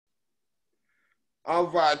All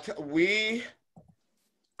right,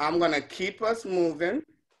 I'm gonna keep us moving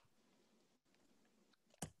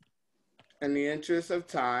in the interest of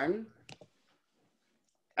time.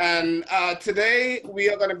 And today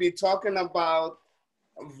we are gonna be talking about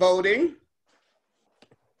voting.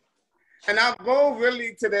 And our goal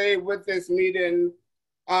really today with this meeting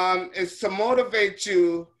is to motivate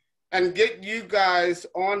you and get you guys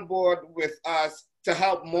on board with us to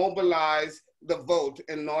help mobilize the vote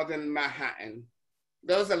in Northern Manhattan.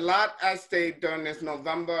 There's a lot at stake during this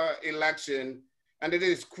November election, and it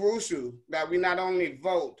is crucial that we not only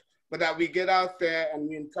vote, but that we get out there and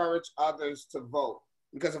we encourage others to vote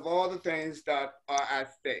because of all the things that are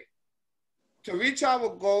at stake. To reach our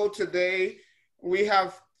goal today, we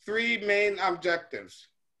have three main objectives.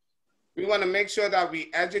 We want to make sure that we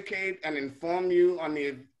educate and inform you on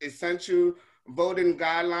the essential voting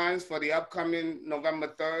guidelines for the upcoming November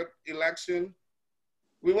 3rd election.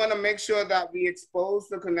 We want to make sure that we expose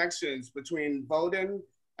the connections between voting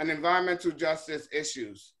and environmental justice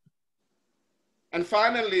issues. And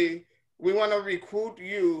finally, we want to recruit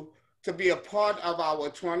you to be a part of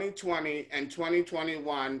our 2020 and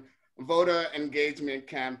 2021 voter engagement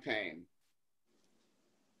campaign.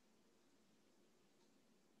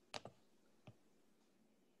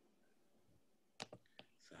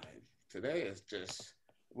 Today is just,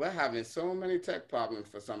 we're having so many tech problems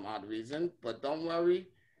for some odd reason, but don't worry,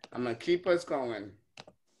 I'm gonna keep us going.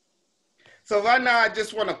 So right now, I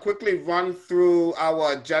just wanna quickly run through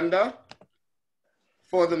our agenda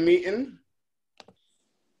for the meeting.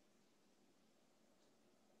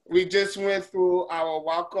 We just went through our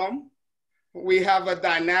welcome. We have a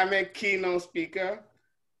dynamic keynote speaker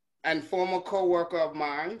and former co-worker of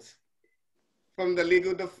mine from the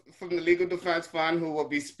Legal Defense Fund, who will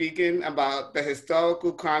be speaking about the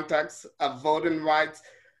historical context of voting rights,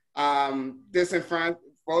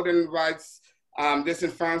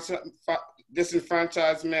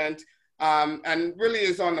 disenfranchisement, and really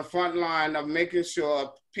is on the front line of making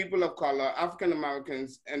sure people of color, African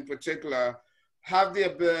Americans in particular, have the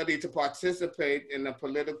ability to participate in the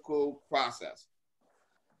political process.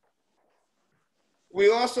 We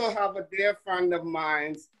also have a dear friend of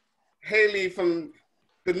mine, Haley from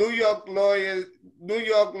the New York Lawyers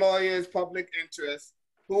Public Interest,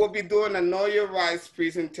 who will be doing a Know Your Rights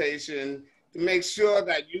presentation to make sure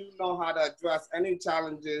that you know how to address any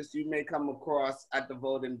challenges you may come across at the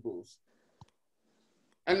voting booth.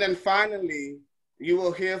 And then finally, you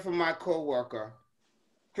will hear from my coworker,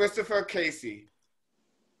 Christopher Casey,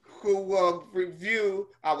 who will review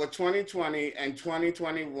our 2020 and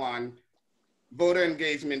 2021 voter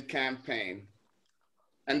engagement campaign.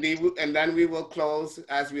 And then we will close,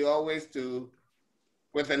 as we always do,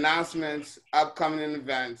 with announcements, upcoming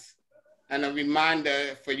events, and a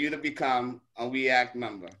reminder for you to become a We Act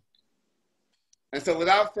member. And so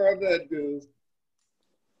without further ado,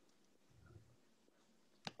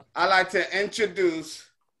 I'd like to introduce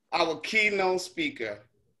our keynote speaker.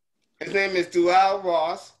 His name is Duell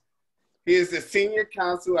Ross. He is the Senior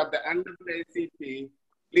Counsel at the NAACP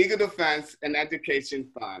Legal Defense and Education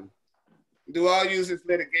Fund. Duell uses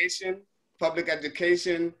litigation, public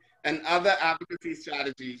education, and other advocacy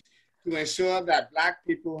strategies to ensure that Black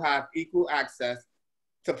people have equal access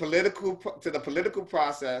to the political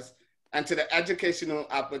process and to the educational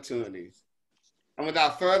opportunities. And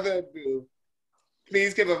without further ado,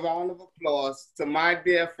 please give a round of applause to my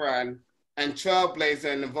dear friend and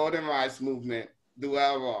trailblazer in the voting rights movement,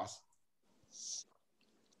 Duell Ross.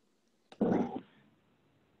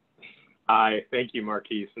 Hi, thank you,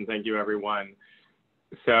 Marquise, and thank you, everyone.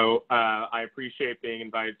 So I appreciate being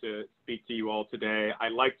invited to speak to you all today.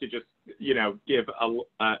 I'd like to just, give an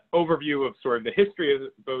overview of sort of the history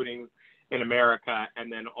of voting in America, and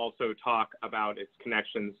then also talk about its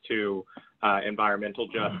connections to environmental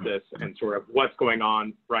justice and sort of what's going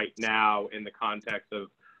on right now in the context of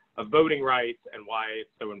voting rights and why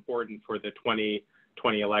it's so important for the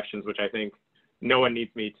 2020 elections, which I think no one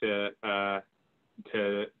needs me to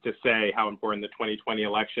say how important the 2020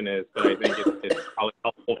 election is, but I think it's probably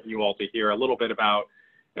helpful for you all to hear a little bit about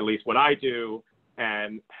at least what I do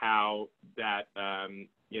and how that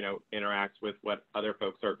interacts with what other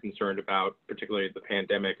folks are concerned about, particularly the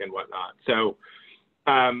pandemic and whatnot. So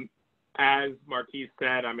as Marquise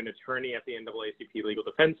said, I'm an attorney at the NAACP Legal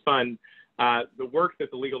Defense Fund. The work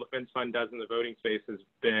that the Legal Defense Fund does in the voting space has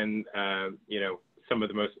been, some of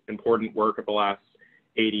the most important work of the last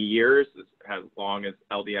 80 years, as long as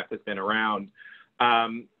LDF has been around.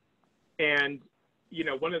 And,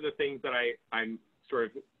 one of the things that I'm sort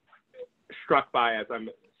of struck by as I'm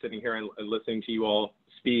sitting here and listening to you all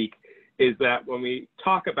speak is that when we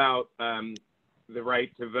talk about the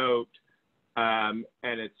right to vote, and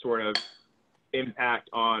its sort of impact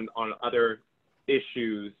on other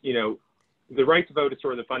issues. You know, the right to vote is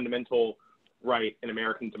sort of the fundamental right in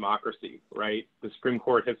American democracy, right? The Supreme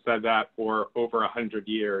Court has said that for over 100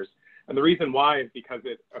 years. And the reason why is because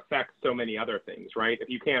it affects so many other things, right? If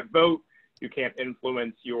you can't vote, you can't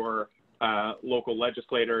influence your local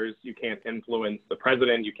legislators, you can't influence the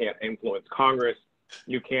president, you can't influence Congress,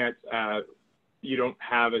 you can't, you don't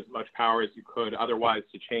have as much power as you could otherwise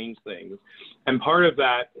to change things. And part of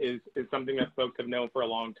that is something that folks have known for a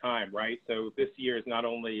long time, right? So this year is not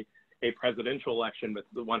only a presidential election, but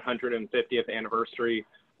the 150th anniversary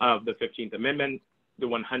of the 15th Amendment, the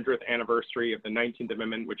 100th anniversary of the 19th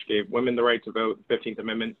Amendment, which gave women the right to vote. The 15th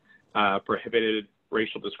Amendment prohibited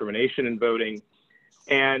racial discrimination in voting.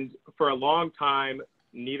 And for a long time,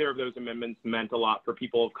 neither of those amendments meant a lot for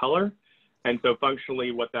people of color. And so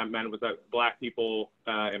functionally what that meant was that Black people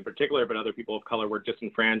in particular, but other people of color, were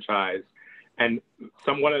disenfranchised. And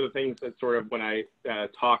one of the things that sort of, when I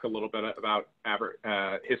talk a little bit about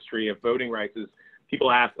history of voting rights, is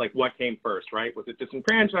people ask, like, what came first, right? Was it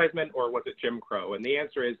disenfranchisement or was it Jim Crow? And the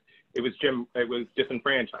answer is it was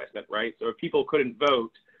disenfranchisement, right? So if people couldn't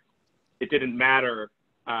vote, it didn't matter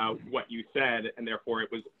what you said, and therefore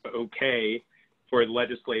it was okay for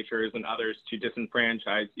legislatures and others to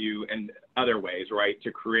disenfranchise you in other ways, right?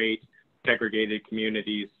 To create segregated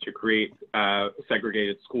communities, to create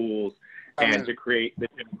segregated schools, and to create the,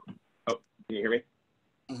 oh, can you hear me?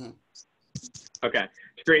 Mm-hmm. Okay,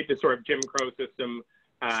 to create this sort of Jim Crow system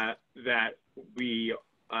that we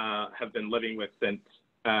have been living with since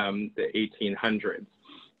the 1800s.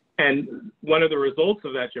 And one of the results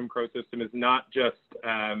of that Jim Crow system is not just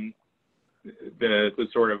the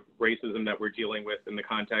sort of racism that we're dealing with in the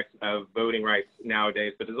context of voting rights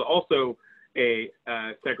nowadays, but is also a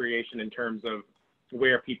segregation in terms of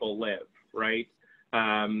where people live, right?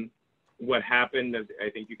 What happened, as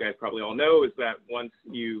I think you guys probably all know, is that once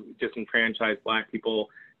you disenfranchise Black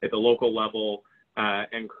people at the local level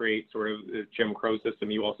and create sort of the Jim Crow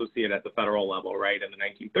system, you also see it at the federal level, right? In the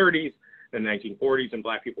 1930s and 1940s, and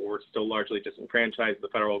Black people were still largely disenfranchised. The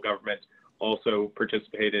federal government also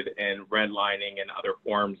participated in redlining and other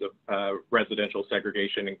forms of residential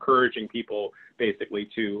segregation, encouraging people basically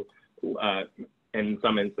to in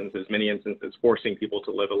some instances, many instances, forcing people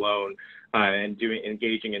to live alone and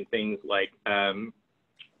engaging in things like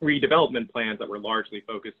redevelopment plans that were largely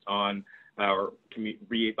focused on, or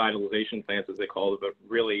revitalization plans, as they call it, but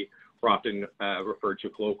really were often referred to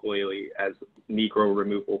colloquially as Negro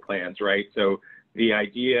removal plans, right? So the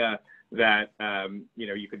idea that you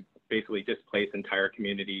know, you could basically displace entire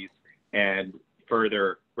communities and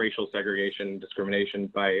further racial segregation and discrimination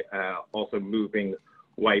by also moving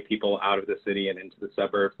white people out of the city and into the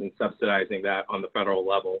suburbs and subsidizing that on the federal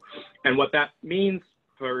level. And what that means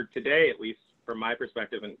for today, at least from my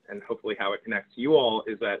perspective, and hopefully how it connects to you all,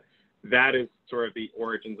 is that that is sort of the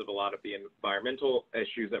origins of a lot of the environmental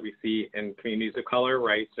issues that we see in communities of color,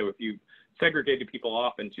 right? So if you segregated people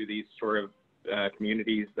off into these sort of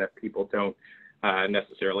communities that people don't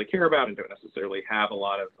necessarily care about and don't necessarily have a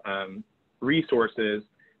lot of resources,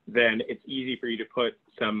 then it's easy for you to put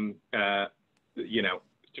some, you know,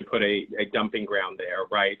 to put a dumping ground there,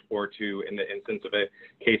 right? Or to, in the instance of a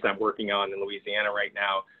case I'm working on in Louisiana right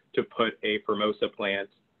now, to put a Formosa plant,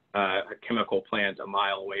 a chemical plant a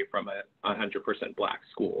mile away from a 100% Black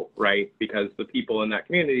school, right? Because the people in that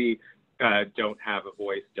community don't have a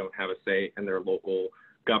voice, don't have a say in their local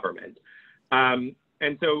government. And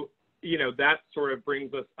so, you know, that sort of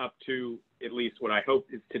brings us up to at least what I hope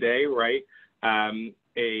is today, right?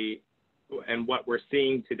 And what we're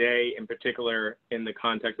seeing today, in particular in the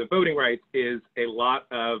context of voting rights, is a lot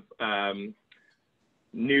of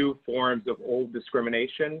new forms of old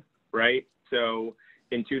discrimination, right? So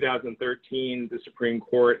in 2013, the Supreme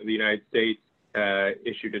Court of the United States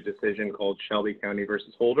issued a decision called Shelby County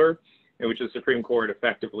versus Holder, in which the Supreme Court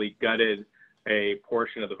effectively gutted a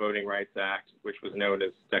portion of the Voting Rights Act, which was known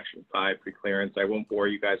as Section 5 preclearance. I won't bore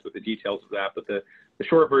you guys with the details of that, but the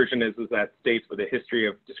short version is that states with a history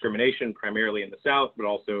of discrimination, primarily in the South, but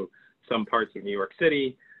also some parts of New York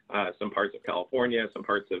City, some parts of California, some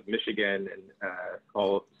parts of Michigan, and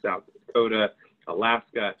all of South Dakota,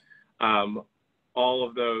 Alaska, all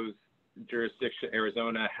of those jurisdictions,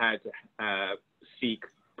 Arizona had to seek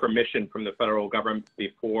permission from the federal government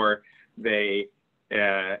before they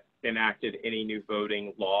enacted any new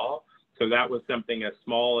voting law. So that was something as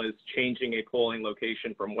small as changing a polling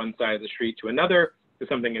location from one side of the street to another, to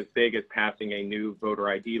something as big as passing a new voter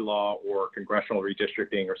ID law or congressional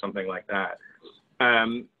redistricting or something like that.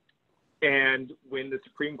 And when the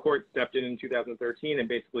Supreme Court stepped in 2013 and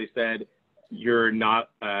basically said, you're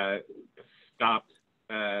not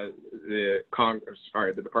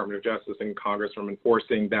the Department of Justice and Congress from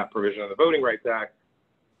enforcing that provision of the Voting Rights Act.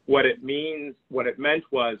 What it meant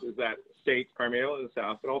was that states, primarily in the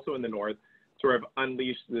South, but also in the North, sort of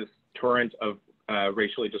unleashed this torrent of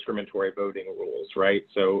racially discriminatory voting rules, right?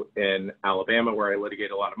 So in Alabama, where I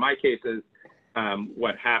litigate a lot of my cases,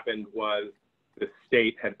 what happened was the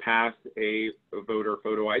state had passed a voter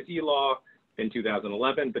photo ID law in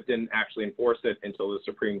 2011, but didn't actually enforce it until the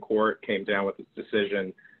Supreme Court came down with its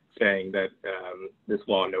decision saying that this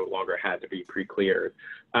law no longer had to be pre-cleared.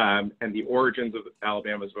 And the origins of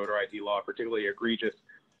Alabama's voter ID law, particularly egregious.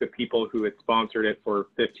 The people who had sponsored it for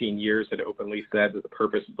 15 years had openly said that the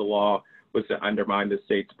purpose of the law was to undermine the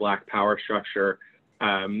state's black power structure,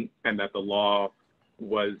 and that the law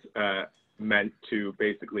was meant to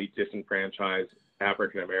basically disenfranchise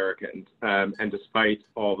African Americans. And despite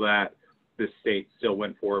all that, the state still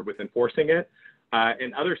went forward with enforcing it.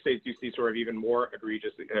 In other states, you see sort of even more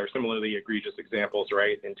egregious or similarly egregious examples,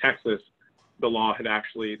 right? In Texas, the law had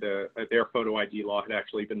actually, their photo ID law had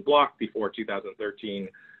actually been blocked before 2013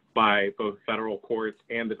 by both federal courts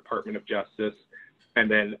and the Department of Justice.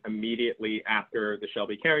 And then immediately after the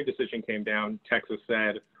Shelby County decision came down, Texas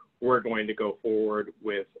said, we're going to go forward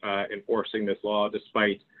with enforcing this law,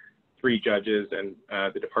 despite 3 judges and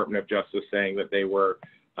the Department of Justice saying that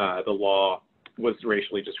the law was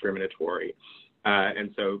racially discriminatory.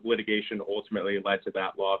 And so litigation ultimately led to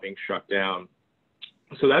that law being struck down.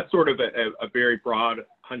 So that's sort of a very broad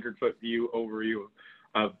 100-foot view overview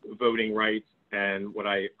of voting rights, and what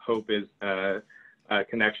I hope is a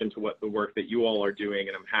connection to what the work that you all are doing.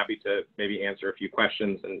 And I'm happy to maybe answer a few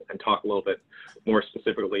questions and talk a little bit more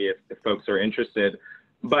specifically if folks are interested.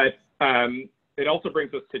 But it also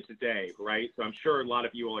brings us to today, right? So I'm sure a lot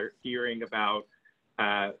of you all are hearing about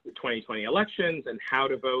the 2020 elections and how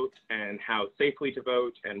to vote and how safely to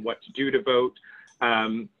vote and what to do to vote.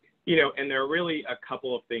 You know, and there are really a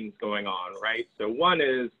couple of things going on, right? So one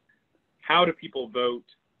is, how do people vote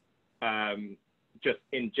just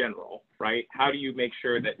in general, right? How do you make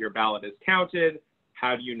sure that your ballot is counted?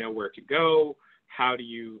 How do you know where to go? How do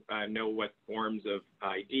you know what forms of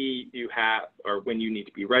ID you have or when you need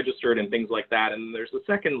to be registered and things like that? And there's a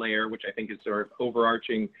second layer, which I think is sort of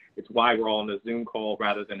overarching. It's why we're all on the Zoom call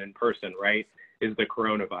rather than in person, right? Is the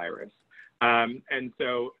coronavirus. And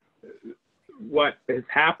so what has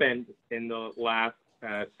happened in the last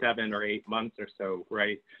 7 or 8 months or so,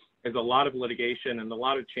 right, is a lot of litigation and a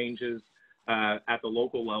lot of changes at the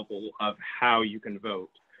local level of how you can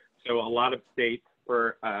vote. So a lot of states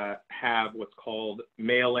have what's called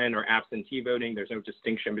mail-in or absentee voting. There's no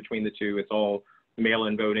distinction between the two. It's all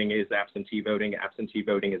mail-in voting is absentee voting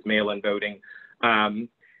is mail-in voting.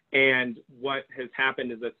 And what has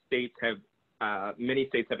happened is that many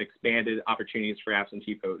states have expanded opportunities for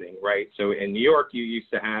absentee voting, right? So in New York, you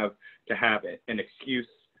used to have an excuse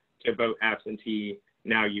to vote absentee.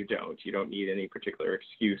 Now you don't. You don't need any particular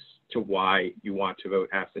excuse to why you want to vote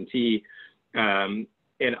absentee.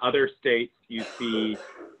 In other states, you see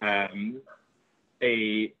an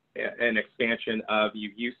expansion of,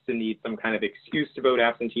 you used to need some kind of excuse to vote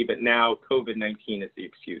absentee, but now COVID-19 is the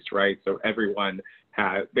excuse, right? So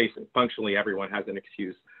functionally everyone has an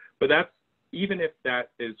excuse. But that's, even if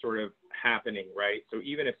that is sort of happening, right? So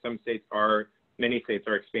even if many states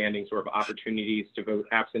are expanding sort of opportunities to vote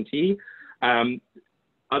absentee,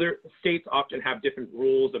 other states often have different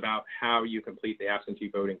rules about how you complete the absentee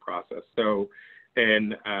voting process. So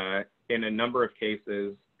in a number of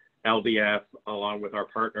cases, LDS, along with our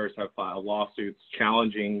partners, have filed lawsuits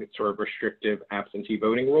challenging sort of restrictive absentee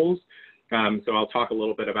voting rules. So I'll talk a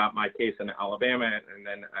little bit about my case in Alabama, and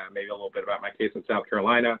then maybe a little bit about my case in South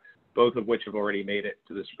Carolina, both of which have already made it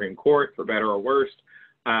to the Supreme Court, for better or worse.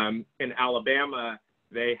 In Alabama,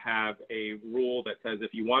 they have a rule that says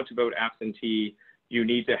if you want to vote absentee, you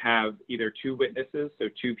need to have either 2 witnesses, so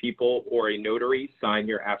 2 people, or a notary sign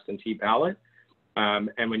your absentee ballot.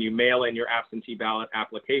 And when you mail in your absentee ballot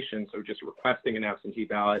application, so just requesting an absentee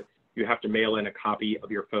ballot, you have to mail in a copy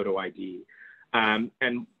of your photo ID. And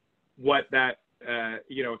what that,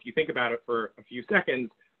 if you think about it for a few seconds,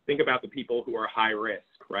 think about the people who are high risk,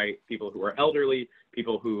 right? People who are elderly,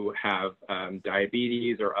 people who have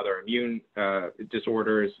diabetes or other immune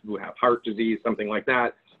disorders, who have heart disease, something like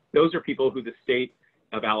that. Those are people who the state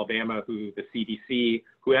of Alabama, who the CDC,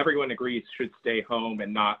 who everyone agrees should stay home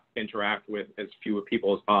and not interact with as few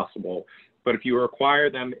people as possible. But if you require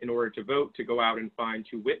them, in order to vote, to go out and find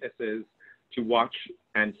 2 witnesses to watch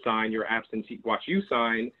and sign your watch you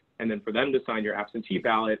sign, and then for them to sign your absentee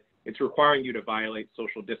ballot, it's requiring you to violate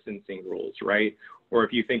social distancing rules, right? Or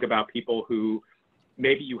if you think about people who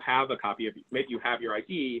maybe you have maybe you have your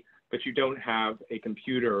ID, but you don't have a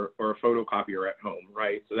computer or a photocopier at home,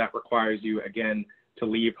 right? So that requires you, again, to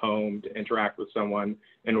leave home, to interact with someone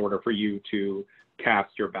in order for you to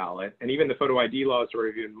cast your ballot. And even the photo ID law is sort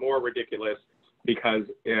of even more ridiculous because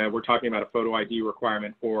we're talking about a photo ID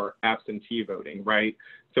requirement for absentee voting, right?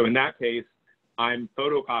 So in that case, I'm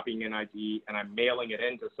photocopying an ID and I'm mailing it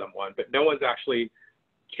into someone, but no one's actually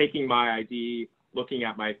taking my ID, looking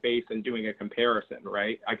at my face and doing a comparison,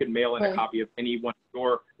 right? I could mail in a copy of any one of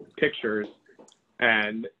your pictures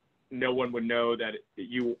and no one would know that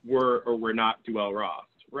you were or were not Duell Ross,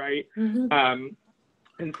 right?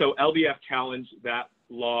 And so LDF challenged that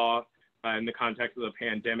law in the context of the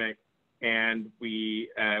pandemic. And we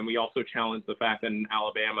also challenged the fact that in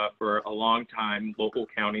Alabama, for a long time, local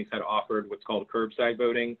counties had offered what's called curbside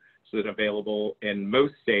voting, so that available in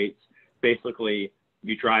most states. Basically,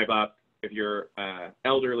 you drive up, if you're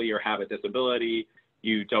elderly or have a disability,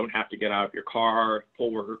 you don't have to get out of your car,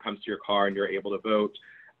 poll worker comes to your car and you're able to vote.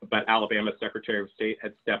 But Alabama's Secretary of State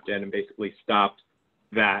had stepped in and basically stopped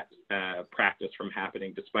that practice from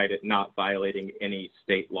happening, despite it not violating any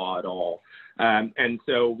state law at all. And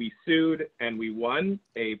so we sued and we won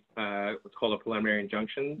what's called a preliminary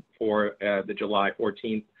injunction for the July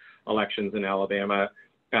 14th elections in Alabama.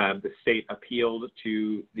 The state appealed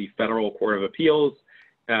to the Federal Court of Appeals,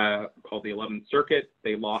 called the 11th Circuit.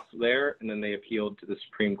 They lost there, and then they appealed to the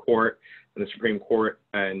Supreme Court. And the Supreme Court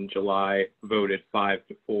in July voted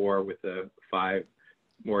 5-4, with the 5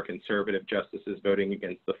 more conservative justices voting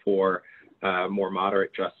against the 4 more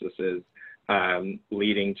moderate justices,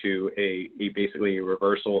 leading to basically a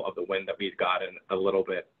reversal of the win that we'd gotten a little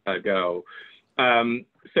bit ago.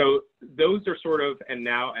 So those are sort of, and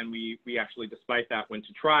we actually, despite that, went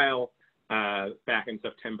to trial back in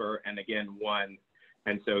September and again won.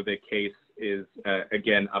 And so the case is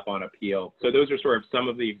again up on appeal. So those are sort of some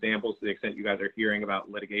of the examples, to the extent you guys are hearing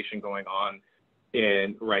about litigation going on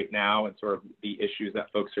right now and sort of the issues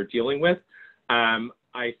that folks are dealing with.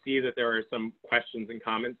 I see that there are some questions and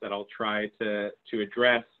comments that I'll try to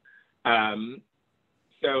address.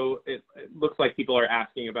 So it looks like people are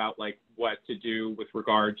asking about like what to do with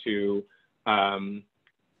regard to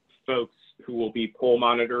folks who will be poll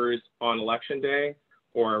monitors on election day,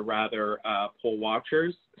 or rather poll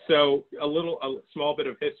watchers. So a small bit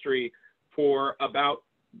of history. For about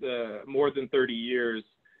more than 30 years,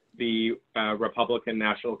 the Republican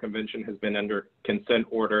National Convention has been under consent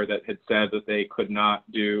order that had said that they could not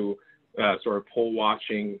do sort of poll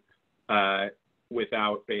watching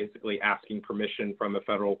without basically asking permission from a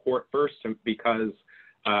federal court first, because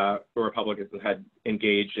the Republicans had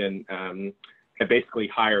engaged in, had basically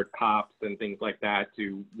hired cops and things like that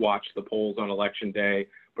to watch the polls on election day,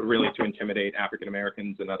 but really to intimidate African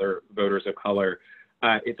Americans and other voters of color.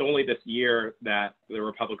 It's only this year that the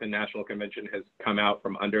Republican National Convention has come out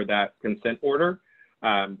from under that consent order,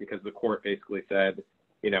 because the court basically said,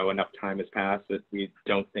 enough time has passed that we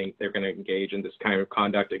don't think they're going to engage in this kind of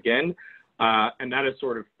conduct again. And that has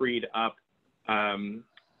sort of freed up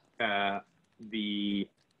the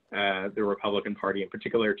Republican Party in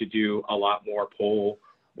particular to do a lot more poll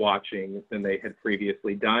watching than they had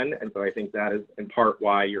previously done. And so I think that is in part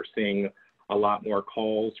why you're seeing a lot more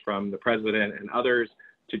calls from the president and others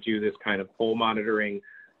to do this kind of poll monitoring.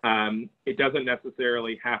 It doesn't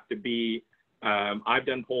necessarily have to be, I've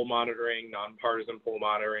done poll monitoring, nonpartisan poll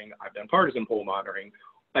monitoring, I've done partisan poll monitoring.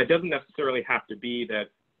 It doesn't necessarily have to be that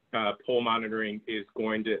poll monitoring is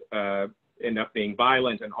going to end up being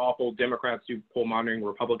violent and awful. Democrats do poll monitoring,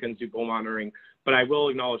 Republicans do poll monitoring, but I will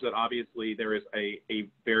acknowledge that obviously there is a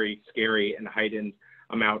very scary and heightened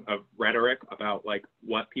amount of rhetoric about like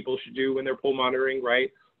what people should do when they're poll monitoring,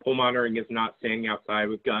 right? Poll monitoring is not standing outside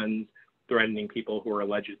with guns, threatening people who are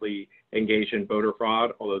allegedly engaged in voter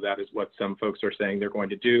fraud, although that is what some folks are saying they're going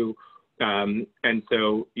to do. And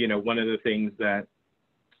so, one of the things that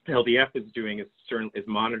LDF is doing is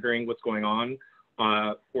monitoring what's going on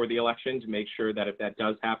for the election to make sure that if that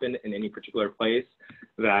does happen in any particular place,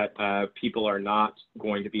 that people are not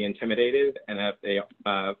going to be intimidated, and if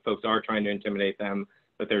folks are trying to intimidate them,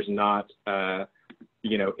 that there's not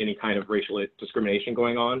any kind of racial discrimination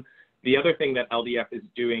going on. The other thing that LDF is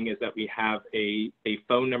doing is that we have a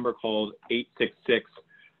phone number called 866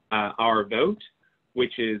 Our Vote,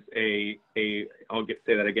 which is I'll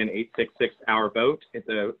say that again, 866 Our Vote.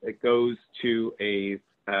 It goes to a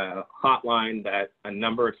hotline that a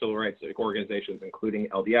number of civil rights organizations, including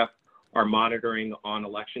LDF, are monitoring on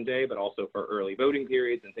election day, but also for early voting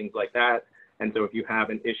periods and things like that. And so if you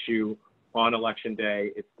have an issue on election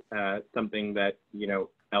day, it's something that,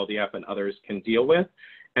 LDF and others can deal with.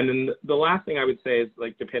 And then the last thing I would say is,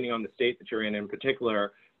 like, depending on the state that you're in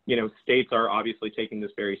particular, you know, states are obviously taking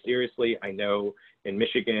this very seriously. I know in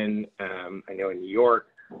Michigan, I know in New York,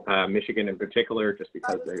 Michigan in particular, just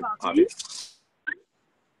because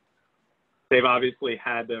they've obviously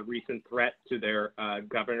had the recent threat to their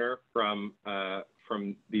governor from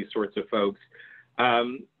these sorts of folks.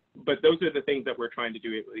 But those are the things that we're trying to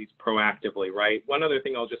do, at least proactively, right? One other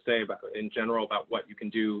thing I'll just say about, in general, about what you can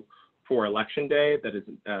do for Election Day that is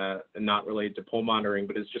not related to poll monitoring,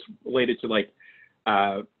 but is just related to, like,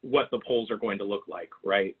 what the polls are going to look like,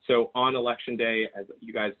 right? So on Election Day, as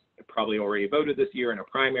you guys probably already voted this year in a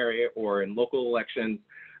primary or in local elections,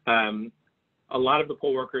 a lot of the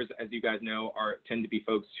poll workers, as you guys know, tend to be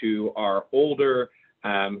folks who are older,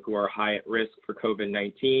 who are high at risk for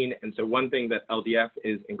COVID-19. And so one thing that LDF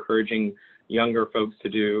is encouraging younger folks to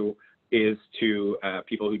do is to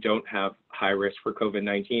people who don't have high risk for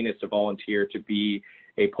COVID-19 is to volunteer to be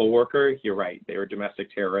a poll worker. You're right, they were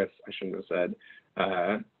domestic terrorists. I shouldn't have said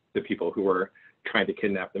the people who were trying to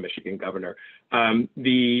kidnap the Michigan governor. One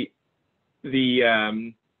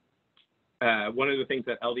of the things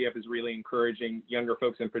that LDF is really encouraging younger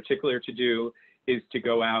folks in particular to do is to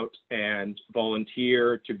go out and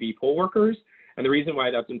volunteer to be poll workers. And the reason why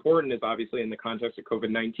that's important is obviously in the context of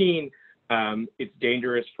COVID-19, it's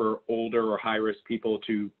dangerous for older or high-risk people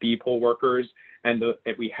to be poll workers. And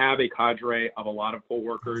if we have a cadre of a lot of poll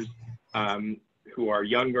workers who are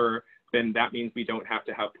younger, then that means we don't have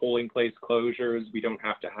to have polling place closures. We don't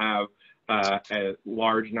have to have a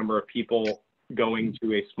large number of people going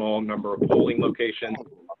to a small number of polling locations.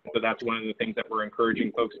 So that's one of the things that we're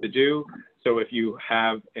encouraging folks to do. So if you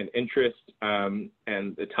have an interest and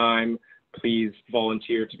the time, please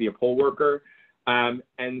volunteer to be a poll worker.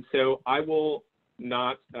 And so I will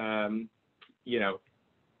not,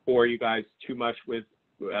 bore you guys too much with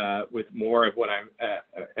more of what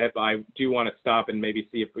if I do want to stop and maybe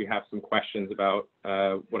see if we have some questions about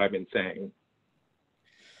what I've been saying.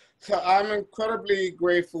 So I'm incredibly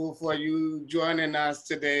grateful for you joining us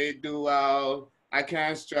today, Dual. I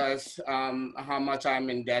can't stress how much I'm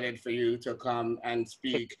indebted for you to come and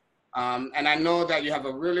speak. And I know that you have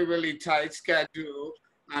a really, really tight schedule.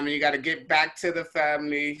 You got to get back to the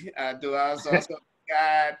family. Dual's also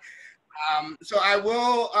dad. So I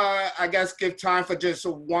will, I guess, give time for just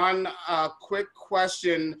one quick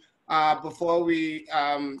question before we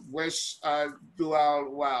wish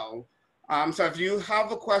Dual well. So if you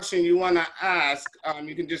have a question you want to ask,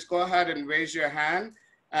 you can just go ahead and raise your hand,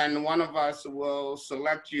 and one of us will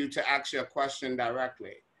select you to ask your question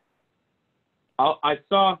directly. I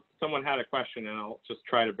saw someone had a question, and I'll just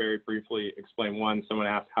try to very briefly explain one. Someone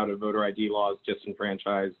asked how do voter ID laws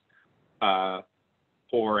disenfranchise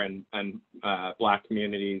poor and Black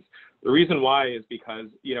communities. The reason why is because,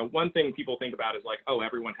 one thing people think about is like, oh,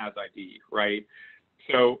 everyone has ID, right?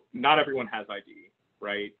 So not everyone has ID,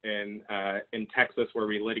 right? And in Texas, where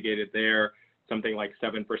we litigated there, something like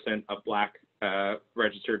 7% of Black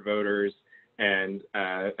registered voters and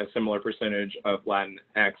a similar percentage of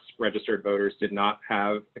Latinx registered voters did not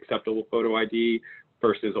have acceptable photo ID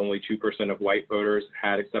versus only 2% of white voters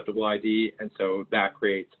had acceptable ID. And so that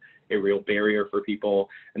creates a real barrier for people.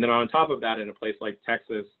 And then on top of that, in a place like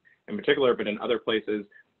Texas in particular, but in other places,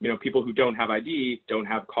 people who don't have ID don't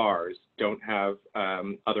have cars, don't have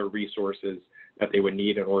other resources that they would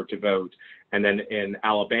need in order to vote. And then in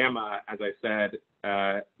Alabama, as I said,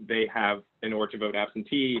 they have, in order to vote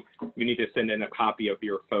absentee, you need to send in a copy of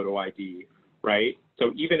your photo ID, right?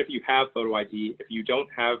 So even if you have photo ID, if you don't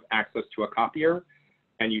have access to a copier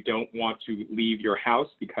and you don't want to leave your house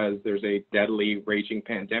because there's a deadly raging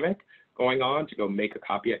pandemic going on to go make a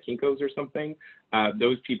copy at Kinko's or something,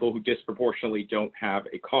 those people who disproportionately don't have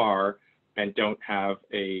a car and don't have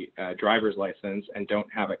a driver's license and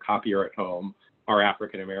don't have a copier at home are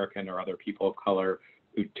African American or other people of color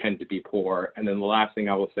who tend to be poor. And then the last thing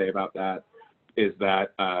I will say about that is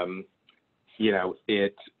that,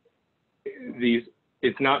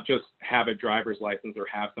 it's not just have a driver's license or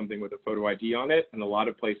have something with a photo ID on it. In a lot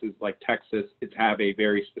of places like Texas, it's have a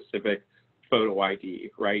very specific photo ID,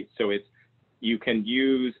 right? So you can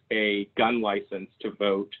use a gun license to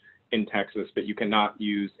vote in Texas, but you cannot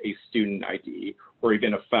use a student ID or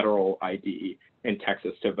even a federal ID in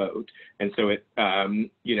Texas to vote. And so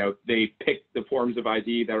they picked the forms of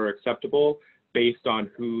ID that are acceptable based on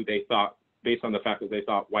based on the fact that they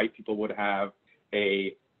thought white people would have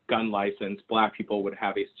a gun license, Black people would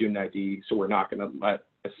have a student ID, so we're not going to let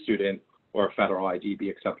a student or a federal ID be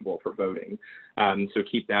acceptable for voting. So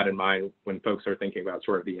keep that in mind when folks are thinking about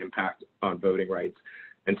sort of the impact on voting rights.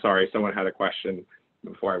 And sorry, someone had a question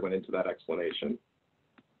before I went into that explanation.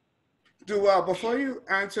 Dual, before you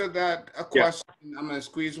answer that Yeah. question, I'm going to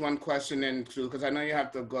squeeze one question in too, because I know you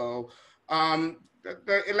have to go.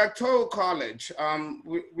 The Electoral College,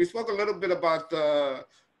 we spoke a little bit about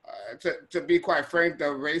to be quite frank, the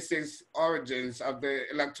racist origins of the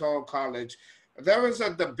Electoral College. There is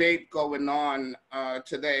a debate going on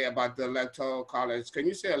today about the Electoral College. Can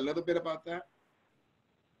you say a little bit about that?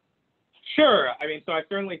 Sure. I mean, so I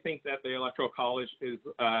certainly think that the Electoral College is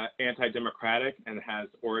anti-democratic and has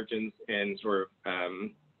origins in sort of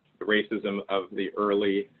the racism of the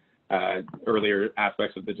earlier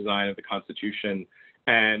aspects of the design of the Constitution.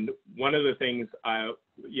 And one of the things, I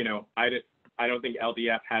don't think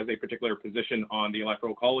LDF has a particular position on the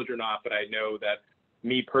Electoral College or not, but I know that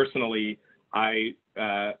me personally, I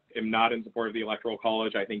am not in support of the Electoral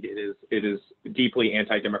College. I think it is deeply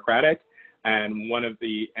anti-democratic. And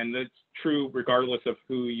that's true regardless of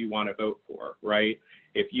who you want to vote for, right?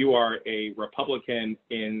 If you are a Republican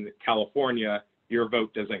in California, your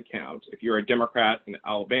vote doesn't count. If you're a Democrat in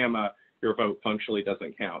Alabama, your vote functionally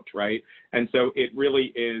doesn't count, right? And so it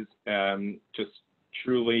really is just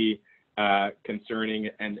truly concerning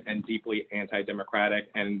and deeply anti-democratic.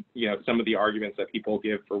 And, some of the arguments that people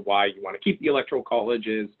give for why you want to keep the Electoral College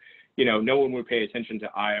is, no one would pay attention to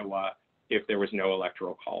Iowa if there was no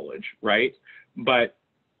Electoral College, right? But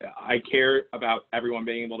I care about everyone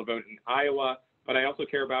being able to vote in Iowa, but I also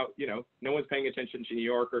care about, no one's paying attention to New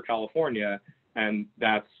York or California, and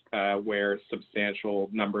that's where substantial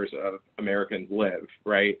numbers of Americans live,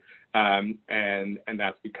 right? And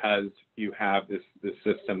that's because you have this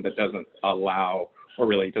system that doesn't allow, or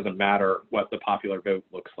really doesn't matter what the popular vote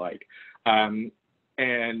looks like. And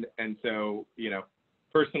so,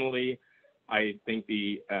 personally, I think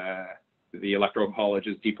the Electoral College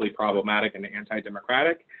is deeply problematic and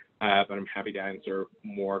anti-democratic, but I'm happy to answer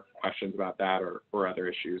more questions about that or other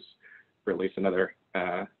issues for at least another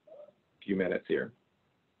few minutes here.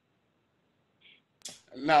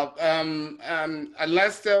 Now,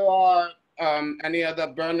 unless there are any other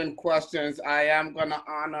burning questions, I am going to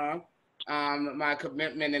honor my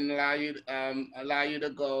commitment and allow you to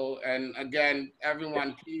go. And again,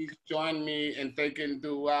 everyone, please join me in thanking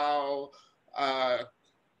Dual,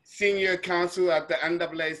 Senior Counsel at the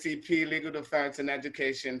NAACP Legal Defense and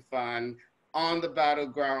Education Fund, on the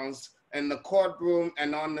battlegrounds, in the courtroom,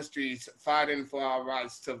 and on the streets, fighting for our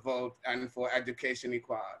rights to vote and for education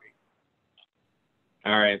equality.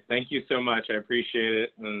 All right. Thank you so much. I appreciate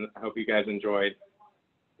it, and I hope you guys enjoyed.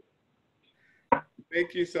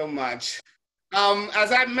 Thank you so much.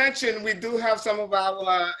 As I mentioned, we do have some of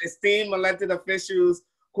our esteemed elected officials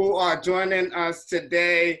who are joining us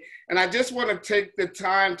today. And I just want to take the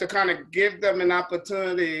time to kind of give them an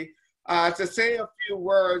opportunity to say a few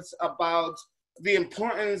words about the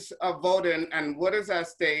importance of voting and what is at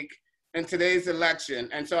stake in today's election.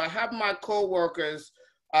 And so I have my co-workers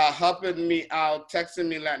helping me out, texting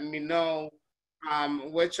me, letting me know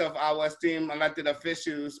which of our esteemed elected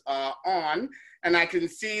officials are on. And I can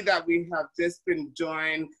see that we have just been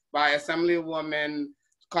joined by Assemblywoman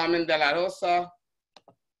Carmen De La Rosa.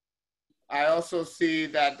 I also see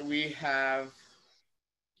that we have,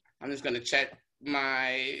 I'm just going to check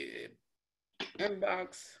my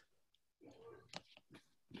inbox.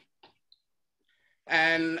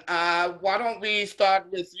 And why don't we start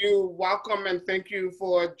with you? Welcome and thank you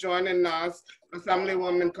for joining us,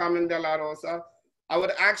 Assemblywoman Carmen De La Rosa. I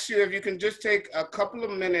would ask you if you can just take a couple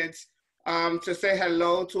of minutes to say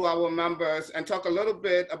hello to our members and talk a little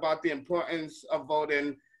bit about the importance of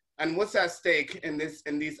voting and what's at stake in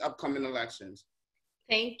these upcoming elections.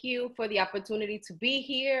 Thank you for the opportunity to be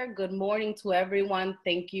here. Good morning to everyone.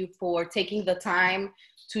 Thank you for taking the time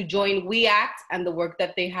to join We Act and the work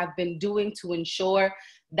that they have been doing to ensure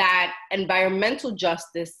that environmental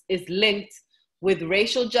justice is linked with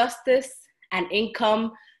racial justice and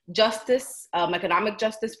income justice, economic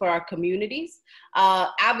justice for our communities.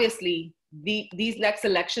 Obviously, these next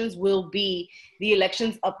elections will be the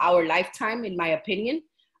elections of our lifetime, in my opinion.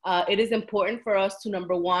 It is important for us to,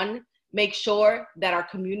 number one, make sure that our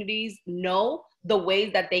communities know the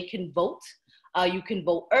ways that they can vote. You can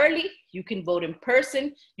vote early, you can vote in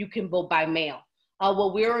person, you can vote by mail.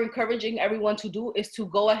 What we're encouraging everyone to do is to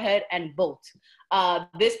go ahead and vote.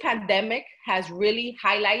 This pandemic has really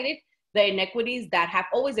highlighted the inequities that have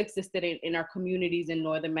always existed in our communities in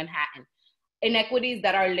Northern Manhattan. Inequities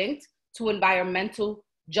that are linked to environmental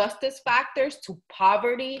justice factors, to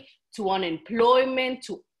poverty, to unemployment,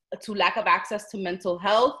 to lack of access to mental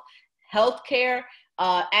health, healthcare,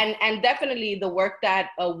 and definitely the work that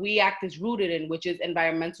We Act is rooted in, which is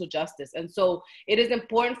environmental justice. And so it is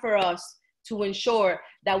important for us to ensure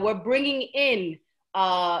that we're bringing in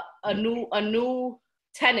a new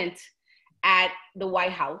tenant at the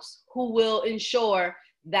White House who will ensure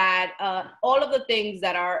that all of the things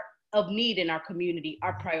that are of need in our community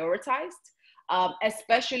are prioritized,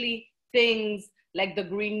 especially things like the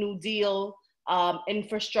Green New Deal,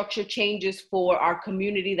 infrastructure changes for our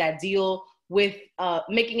community that deal with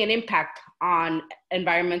making an impact on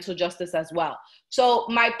environmental justice as well. So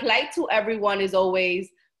my plight to everyone is always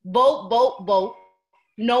vote, vote, vote.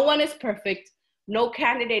 No one is perfect. No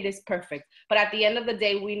candidate is perfect. But at the end of the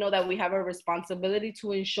day, we know that we have a responsibility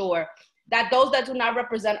to ensure that those that do not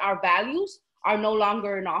represent our values are no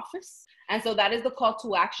longer in office. And so that is the call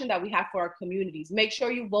to action that we have for our communities. Make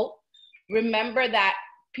sure you vote. Remember that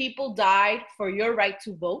people died for your right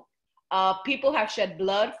to vote. People have shed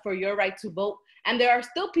blood for your right to vote. And there are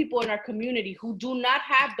still people in our community who do not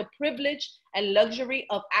have the privilege and luxury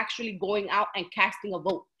of actually going out and casting a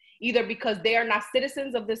vote, either because they are not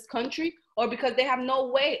citizens of this country or because they have no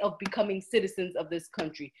way of becoming citizens of this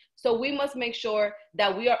country. So we must make sure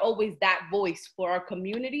that we are always that voice for our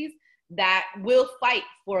communities that will fight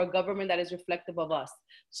for a government that is reflective of us.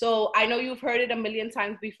 So I know you've heard it a million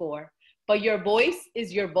times before, but your voice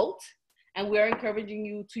is your vote. And we're encouraging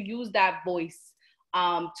you to use that voice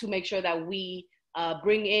to make sure that we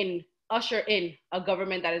usher in a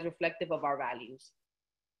government that is reflective of our values.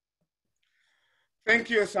 Thank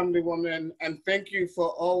you, Assemblywoman, and thank you for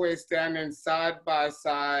always standing side by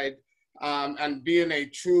side and being a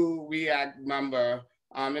true WEAC member.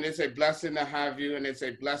 And it's a blessing to have you, and it's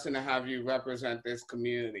a blessing to have you represent this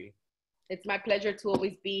community. It's my pleasure to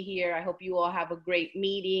always be here. I hope you all have a great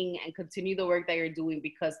meeting and continue the work that you're doing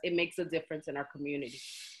because it makes a difference in our community.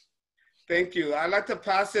 Thank you. I'd like to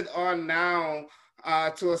pass it on now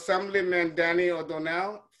to Assemblyman Danny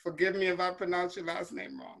O'Donnell. Forgive me if I pronounce your last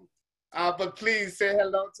name wrong. But please say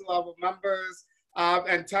hello to our members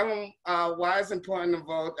and tell them why it's important to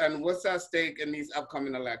vote and what's at stake in these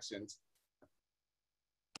upcoming elections.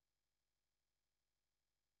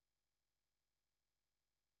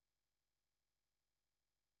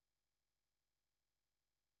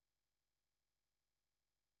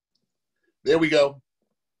 There we go.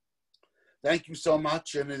 Thank you so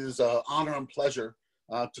much, and it is an honor and pleasure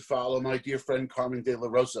to follow my dear friend Carmen De La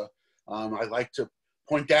Rosa. I'd like to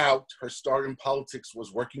point out her start in politics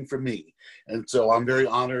was working for me, and so I'm very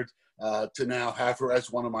honored to now have her as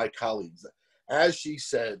one of my colleagues. As she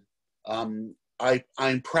said, I'm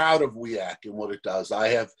proud of WEAC and what it does. I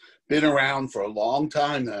have been around for a long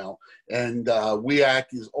time now, and WEAC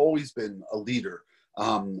has always been a leader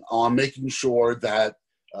on making sure that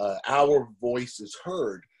our voice is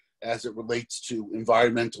heard as it relates to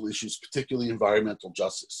environmental issues, particularly environmental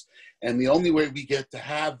justice. And the only way we get to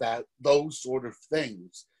have those sort of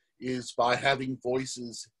things is by having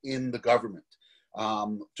voices in the government.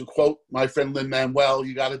 To quote my friend Lin-Manuel,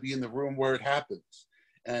 you gotta be in the room where it happens.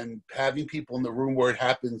 And having people in the room where it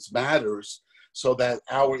happens matters so that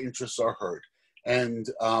our interests are heard. And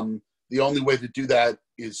the only way to do that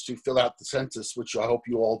is to fill out the census, which I hope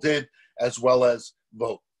you all did, as well as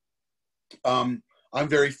vote. I'm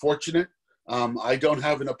very fortunate. I don't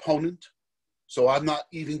have an opponent, so I'm not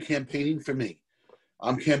even campaigning for me.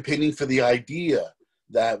 I'm campaigning for the idea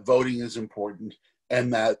that voting is important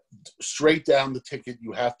and that straight down the ticket,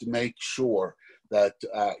 you have to make sure that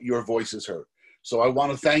your voice is heard. So I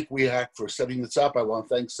want to thank WEAC for setting this up. I want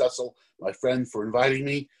to thank Cecil, my friend, for inviting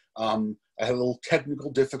me. I had a little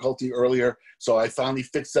technical difficulty earlier, so I finally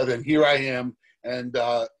fixed that, and here I am. And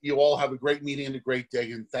you all have a great meeting and a great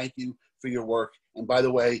day, and thank you for your work. And by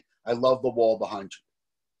the way, I love the wall behind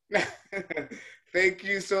you. Thank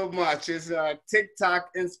you so much. It's a TikTok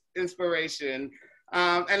inspiration.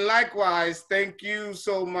 And likewise, thank you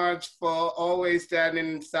so much for always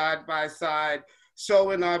standing side by side,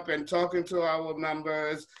 showing up and talking to our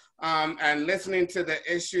members and listening to the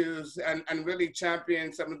issues and really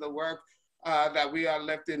champion some of the work that we are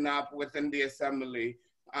lifting up within the Assembly.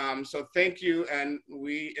 So thank you, and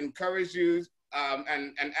we encourage you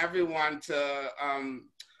and everyone to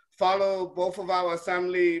follow both of our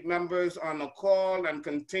Assembly members on the call and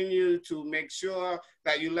continue to make sure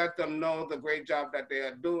that you let them know the great job that they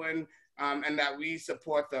are doing and that we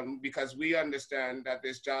support them, because we understand that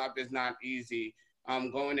this job is not easy,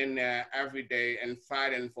 going in there every day and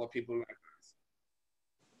fighting for people like us.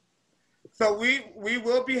 So we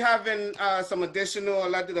will be having some additional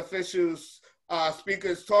elected officials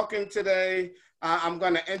speakers talking today. I'm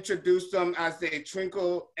going to introduce them as they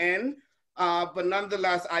trickle in, but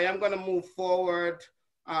nonetheless, I am going to move forward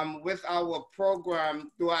with our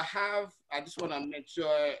program. I just want to make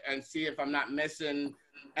sure and see if I'm not missing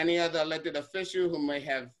any other elected official who may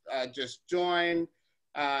have just joined.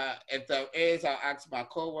 If there is, I'll ask my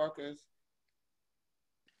coworkers.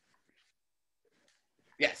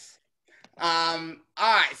 Yes. All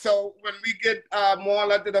right, so when we get more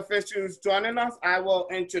elected officials joining us, I will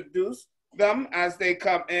introduce them as they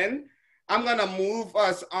come in. I'm gonna move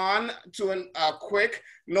us on to a quick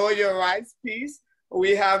Know Your Rights piece.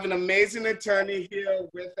 We have an amazing attorney here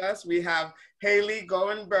with us. We have Haley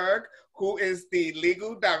Gorenberg, who is the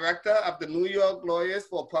legal director of the New York Lawyers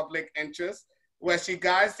for Public Interest, where she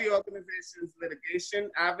guides the organization's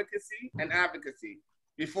litigation, advocacy, and advocacy.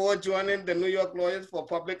 Before joining the New York Lawyers for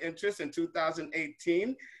Public Interest in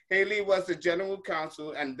 2018, Haley was the general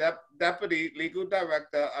counsel and deputy legal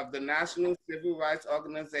director of the National Civil Rights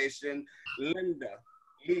Organization, Linda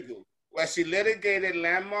Legal, where she litigated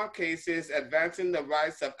landmark cases advancing the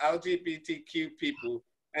rights of LGBTQ people,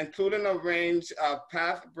 including a range of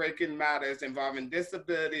path-breaking matters involving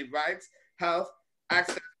disability rights, health,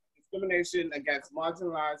 access, and discrimination against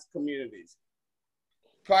marginalized communities.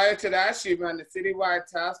 Prior to that, she ran the citywide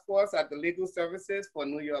task force at the Legal Services for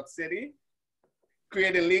New York City,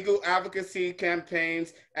 creating legal advocacy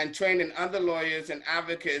campaigns and training other lawyers and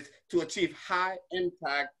advocates to achieve high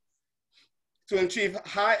impact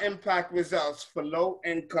results for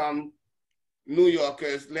low-income New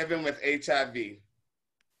Yorkers living with HIV.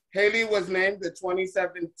 Haley was named the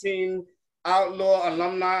 2017 Outlaw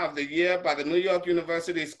Alumni of the Year by the New York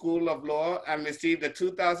University School of Law and received the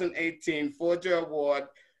 2018 Forger Award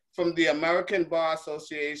from the American Bar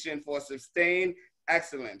Association for Sustained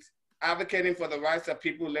Excellence, advocating for the rights of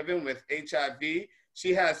people living with HIV.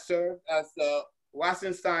 She has served as the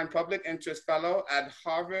Wassenstein Public Interest Fellow at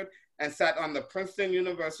Harvard and sat on the Princeton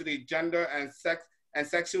University Gender and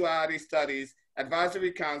Sexuality Studies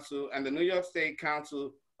Advisory Council and the New York State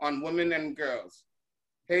Council on Women and Girls.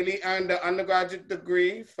 Haley earned an undergraduate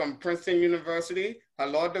degree from Princeton University, her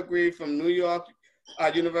law degree from New York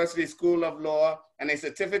University School of Law, and a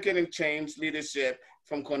certificate in change leadership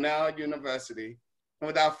from Cornell University. And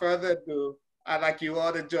without further ado, I'd like you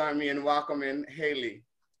all to join me in welcoming Haley.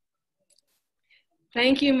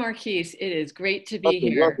 Thank you, Marquise. It is great to be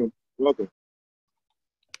here. Welcome.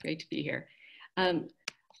 Great to be here.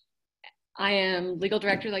 I am legal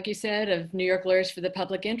director, like you said, of New York Lawyers for the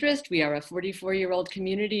Public Interest. We are a 44-year-old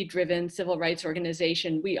community-driven civil rights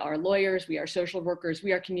organization. We are lawyers, we are social workers,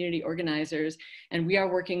 we are community organizers, and we are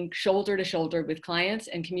working shoulder to shoulder with clients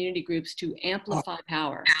and community groups to amplify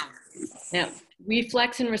power. Now, we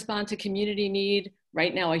flex and respond to community need.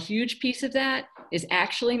 Right now, a huge piece of that is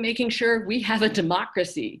actually making sure we have a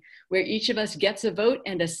democracy where each of us gets a vote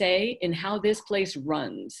and a say in how this place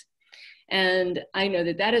runs. And I know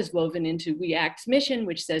that that is woven into We Act's mission,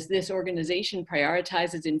 which says this organization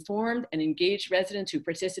prioritizes informed and engaged residents who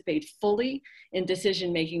participate fully in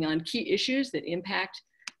decision-making on key issues that impact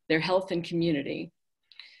their health and community.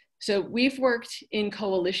 So we've worked in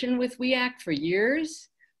coalition with We Act for years.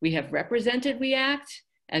 We have represented We Act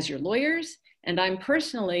as your lawyers, and I'm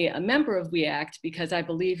personally a member of We Act because I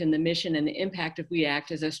believe in the mission and the impact of We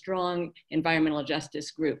Act as a strong environmental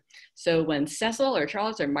justice group. So when Cecil or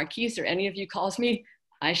Charles or Marquise or any of you calls me,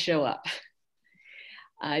 I show up.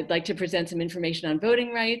 I'd like to present some information on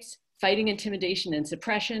voting rights, fighting intimidation and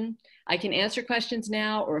suppression. I can answer questions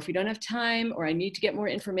now, or if we don't have time or I need to get more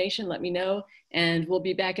information, let me know, and we'll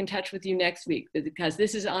be back in touch with you next week because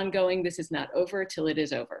this is ongoing. This is not over till it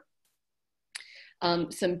is over.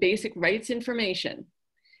 Some basic rights information.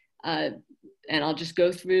 And I'll just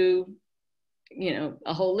go through,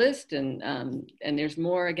 a whole list and there's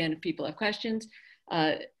more, again, if people have questions.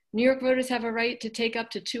 New York voters have a right to take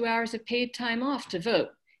up to 2 hours of paid time off to vote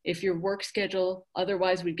if your work schedule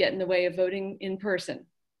otherwise would get in the way of voting in person.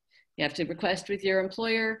 You have to request with your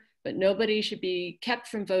employer, but nobody should be kept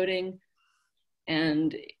from voting.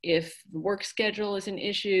 And if the work schedule is an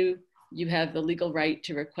issue, you have the legal right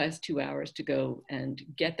to request 2 hours to go and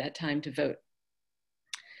get that time to vote.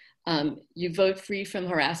 You vote free from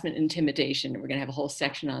harassment and intimidation. We're gonna have a whole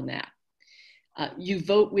section on that. You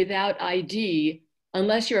vote without ID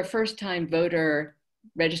unless you're a first-time voter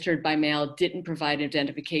registered by mail, didn't provide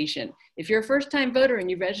identification. If you're a first-time voter and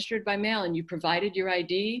you registered by mail and you provided your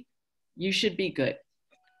ID, you should be good.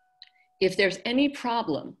 If there's any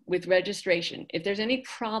problem with registration, if there's any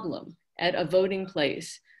problem at a voting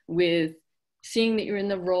place with seeing that you're in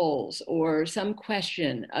the rolls or some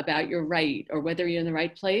question about your right or whether you're in the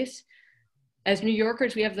right place, as New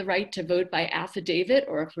Yorkers, we have the right to vote by affidavit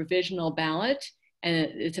or a provisional ballot, and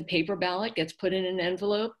it's a paper ballot, gets put in an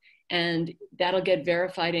envelope, and that'll get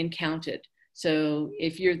verified and counted. So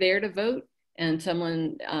if you're there to vote and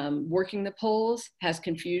someone working the polls has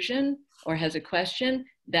confusion or has a question,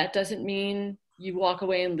 that doesn't mean you walk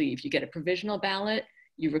away and leave. You get a provisional ballot,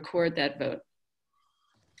 you record that vote.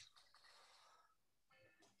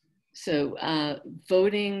 So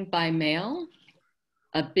voting by mail,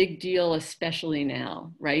 a big deal, especially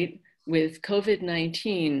now, right? With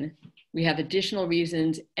COVID-19, we have additional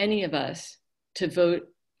reasons, any of us, to vote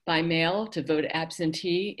by mail, to vote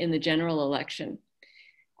absentee in the general election.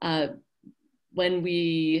 When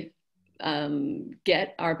we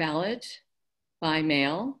get our ballot by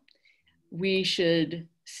mail, we should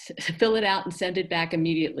fill it out and send it back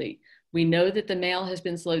immediately. We know that the mail has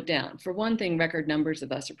been slowed down. For one thing, record numbers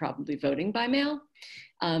of us are probably voting by mail,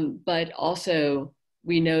 but also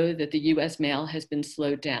we know that the US mail has been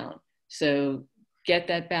slowed down. So get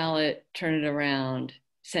that ballot, turn it around,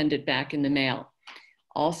 send it back in the mail.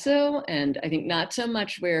 Also, and I think not so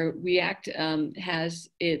much where WE ACT has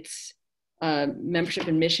its membership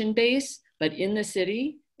and mission base, but in the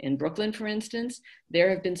city, in Brooklyn, for instance, there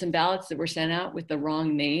have been some ballots that were sent out with the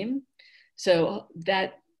wrong name. So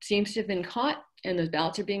that seems to have been caught and those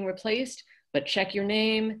ballots are being replaced, but check your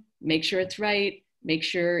name, make sure it's right, make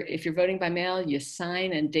sure if you're voting by mail, you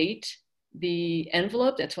sign and date the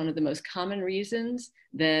envelope. That's one of the most common reasons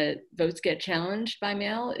that votes get challenged by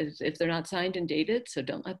mail is if they're not signed and dated, so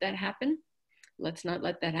don't let that happen. Let's not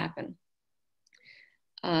let that happen.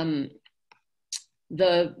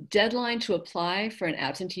 The deadline to apply for an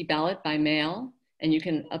absentee ballot by mail, and you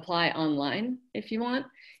can apply online if you want,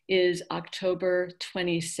 is October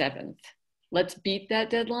 27th. Let's beat that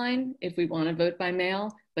deadline if we want to vote by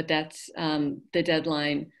mail, but that's the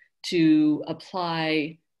deadline to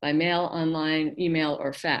apply by mail, online, email,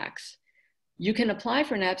 or fax. You can apply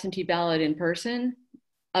for an absentee ballot in person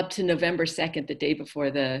up to November 2nd, the day before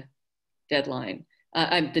the deadline.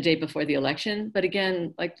 The day before the election, but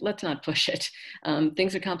again, like, let's not push it.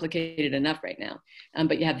 Things are complicated enough right now,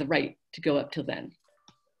 but you have the right to go up till then.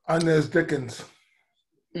 Inez Dickens.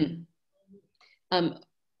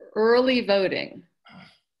 Early voting.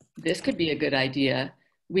 This could be a good idea.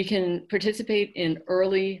 We can participate in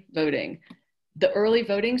early voting. The early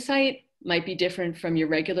voting site might be different from your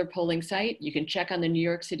regular polling site. You can check on the New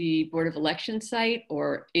York City Board of Elections site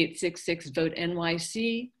or 866 Vote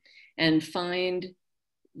NYC and find,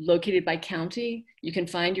 located by county, you can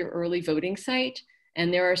find your early voting site.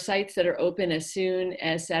 And there are sites that are open as soon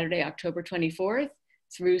as Saturday, October 24th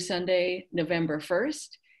through Sunday, November 1st.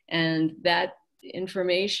 And that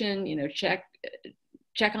information, you know, check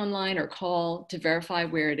online or call to verify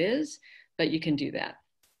where it is, but you can do that.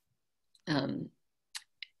 And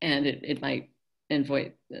it might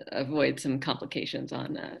avoid some complications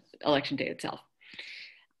on election day itself.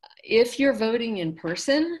 If you're voting in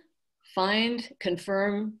person,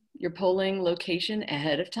 confirm your polling location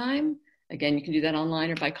ahead of time. Again, you can do that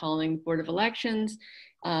online or by calling Board of Elections.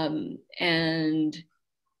 And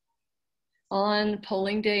on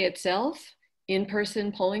polling day itself,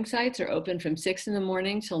 in-person polling sites are open from 6 in the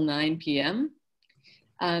morning till 9 p.m.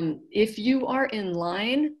 If you are in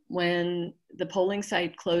line when the polling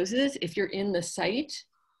site closes, if you're in the site,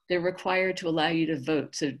 they're required to allow you to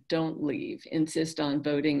vote, so don't leave. Insist on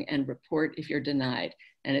voting and report if you're denied.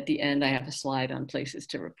 And at the end, I have a slide on places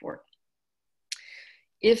to report.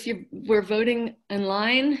 If we're voting in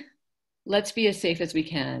line, let's be as safe as we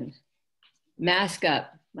can. Mask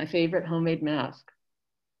up, my favorite homemade mask.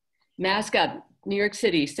 Mask up, New York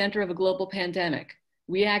City, center of a global pandemic.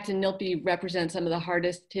 WE ACT and NILPI represent some of the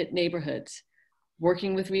hardest hit neighborhoods.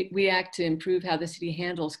 Working with WE ACT to improve how the city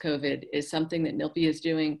handles COVID is something that NILPI is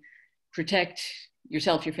doing. Protect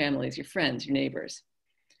yourself, your families, your friends, your neighbors.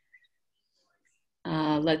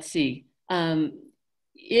 Let's see.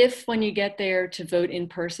 If when you get there to vote in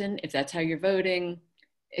person, if that's how you're voting,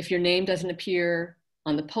 if your name doesn't appear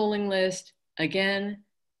on the polling list, again,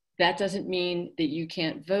 that doesn't mean that you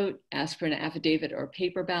can't vote. Ask for an affidavit or a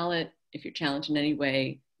paper ballot. If you're challenged in any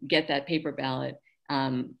way, get that paper ballot.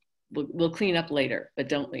 We'll clean up later, but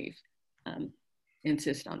don't leave.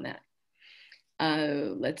 Insist on that.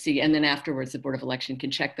 Let's see, and then afterwards, the Board of Election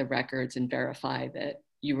can check the records and verify that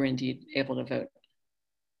you were indeed able to vote.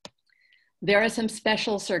 There are some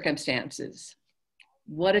special circumstances.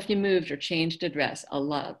 What if you moved or changed address? A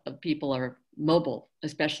lot of people are mobile,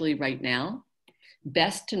 especially right now.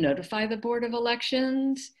 Best to notify the Board of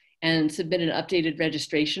Elections and submit an updated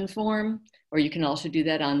registration form, or you can also do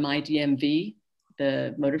that on MyDMV,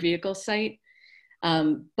 the motor vehicle site.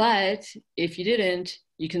 But if you didn't,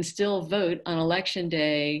 you can still vote on election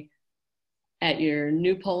day at your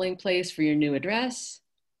new polling place for your new address.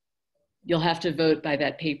 You'll have to vote by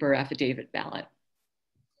that paper affidavit ballot.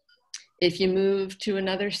 If you move to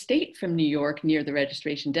another state from New York near the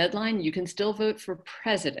registration deadline, you can still vote for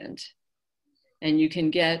president, and you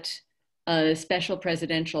can get a special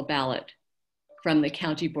presidential ballot from the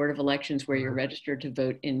County Board of Elections where you're registered to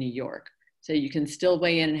vote in New York. So you can still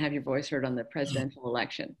weigh in and have your voice heard on the presidential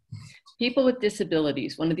election. People with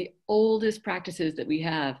disabilities, one of the oldest practices that we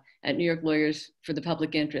have at New York Lawyers for the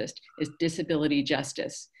Public Interest is disability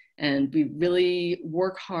justice. And we really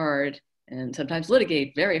work hard and sometimes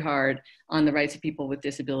litigate very hard on the rights of people with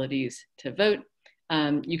disabilities to vote.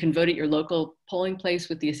 You can vote at your local polling place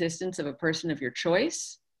with the assistance of a person of your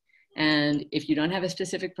choice. And if you don't have a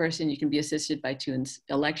specific person, you can be assisted by 2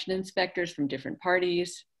 election inspectors from different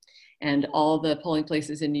parties. And all the polling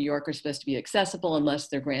places in New York are supposed to be accessible unless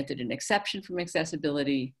they're granted an exception from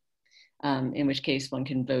accessibility, in which case one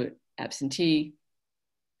can vote absentee.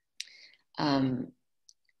 And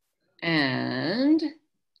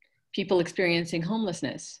people experiencing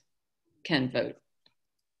homelessness can vote.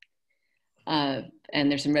 And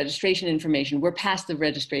there's some registration information. We're past the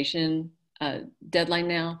registration deadline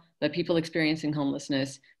now, but people experiencing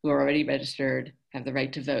homelessness who are already registered have the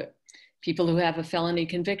right to vote. People who have a felony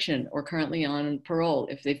conviction or currently on parole,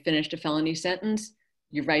 if they've finished a felony sentence,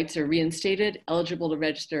 your rights are reinstated, eligible to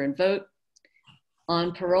register and vote.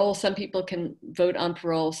 On parole, some people can vote on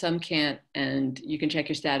parole, some can't, and you can check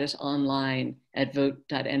your status online at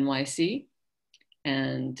vote.nyc.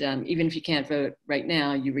 And even if you can't vote right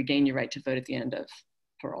now, you regain your right to vote at the end of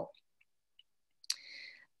parole.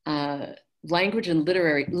 Language and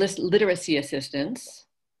literacy assistance.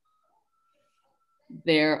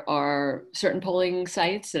 There are certain polling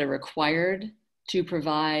sites that are required to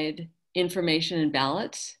provide information and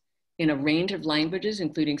ballots in a range of languages,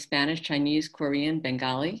 including Spanish, Chinese, Korean,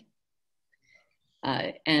 Bengali.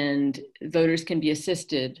 And voters can be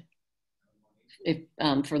assisted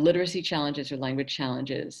for literacy challenges or language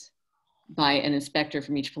challenges by an inspector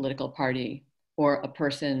from each political party or a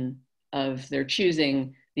person of their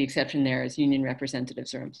choosing. The exception there is union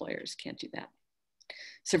representatives or employers can't do that.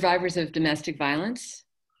 Survivors of domestic violence,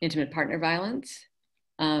 intimate partner violence,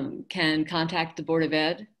 can contact the Board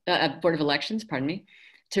of Elections, pardon me,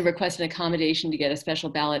 to request an accommodation to get a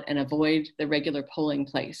special ballot and avoid the regular polling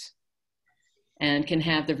place, and can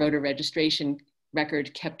have their voter registration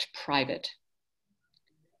record kept private.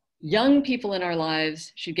 Young people in our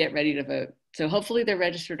lives should get ready to vote. So hopefully they're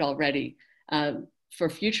registered already. For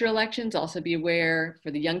future elections, also be aware,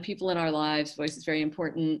 for the young people in our lives, voice is very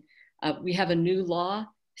important. We have a new law.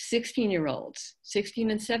 16-year-olds, 16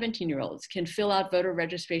 and 17-year-olds can fill out voter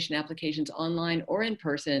registration applications online or in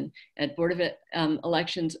person at Board of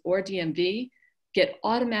Elections or DMV, get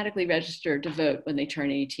automatically registered to vote when they turn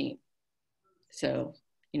 18. So,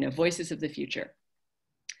 voices of the future.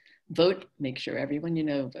 Vote, make sure everyone you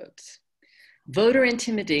know votes. Voter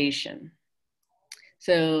intimidation.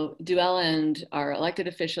 So Duell and our elected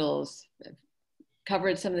officials have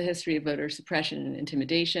covered some of the history of voter suppression and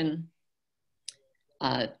intimidation.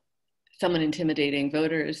 Someone intimidating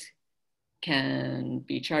voters can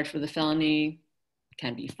be charged with a felony,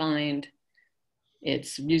 can be fined.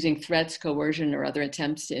 It's using threats, coercion, or other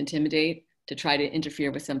attempts to intimidate to try to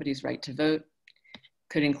interfere with somebody's right to vote.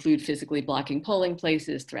 Could include physically blocking polling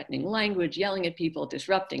places, threatening language, yelling at people,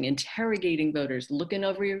 disrupting, interrogating voters, looking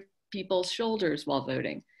over your people's shoulders while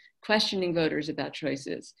voting, questioning voters about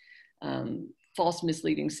choices, false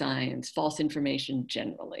misleading signs, false information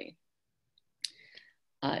generally.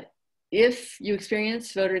 If you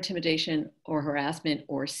experience voter intimidation or harassment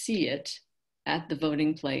or see it at the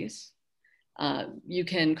voting place, you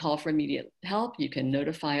can call for immediate help. You can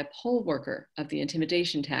notify a poll worker of the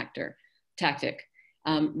intimidation tactic,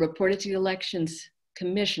 report it to the elections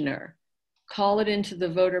commissioner, call it into the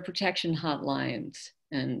voter protection hotlines,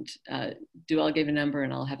 and Duell gave a number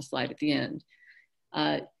and I'll have a slide at the end.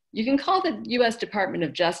 You can call the US Department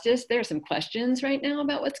of Justice. There are some questions right now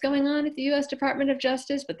about what's going on at the US Department of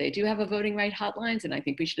Justice, but they do have a voting right hotlines, and I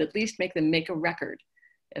think we should at least make them make a record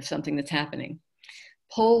of something that's happening.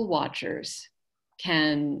 Poll watchers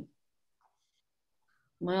can,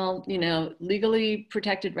 well, legally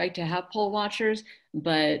protected right to have poll watchers,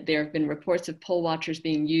 but there have been reports of poll watchers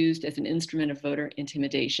being used as an instrument of voter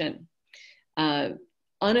intimidation.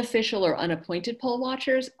 Unofficial or unappointed poll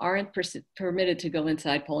watchers aren't permitted to go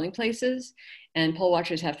inside polling places, and poll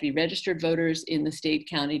watchers have to be registered voters in the state,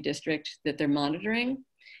 county, district that they're monitoring.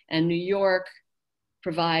 And New York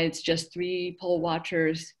provides just 3 poll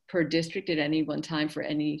watchers per district at any one time for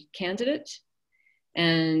any candidate,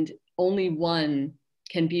 and only 1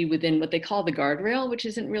 can be within what they call the guardrail, which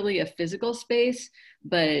isn't really a physical space,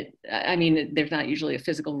 but there's not usually a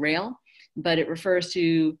physical rail, but it refers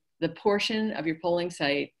to the portion of your polling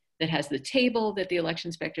site that has the table that the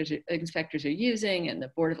election inspectors are using, and the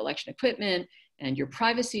Board of Election equipment, and your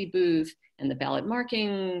privacy booth, and the ballot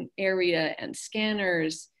marking area, and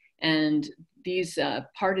scanners. And these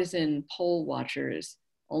partisan poll watchers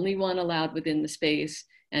only one allowed within the space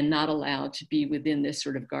and not allowed to be within this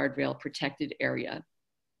sort of guardrail protected area.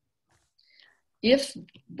 If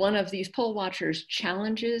one of these poll watchers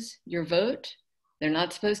challenges your vote, they're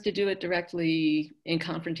not supposed to do it directly in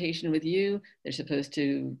confrontation with you. They're supposed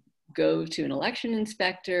to go to an election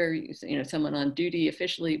inspector, someone on duty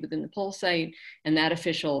officially within the poll site, and that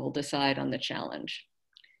official will decide on the challenge.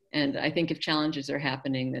 And I think if challenges are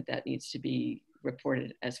happening, that needs to be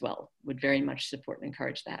reported as well. Would very much support and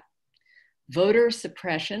encourage that. Voter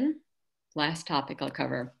suppression, last topic I'll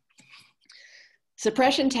cover.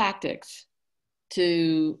 Suppression tactics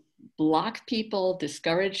to block people,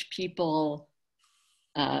 discourage people,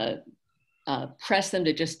 press them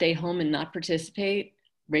to just stay home and not participate,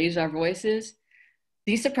 raise our voices.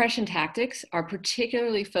 These suppression tactics are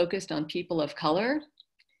particularly focused on people of color,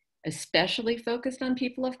 especially focused on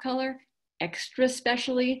people of color, extra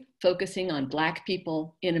specially focusing on Black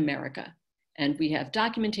people in America. And we have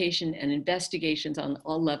documentation and investigations on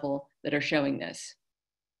all levels that are showing this.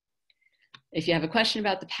 If you have a question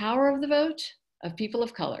about the power of the vote of people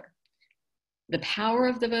of color, the power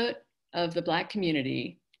of the vote of the Black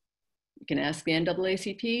community, you can ask the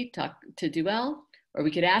NAACP, talk to Duell, or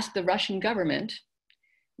we could ask the Russian government,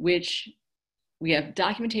 which we have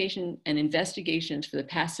documentation and investigations for the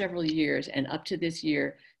past several years and up to this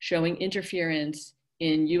year showing interference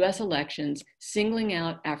in US elections, singling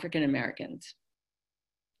out African Americans.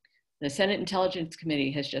 The Senate Intelligence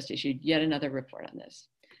Committee has just issued yet another report on this.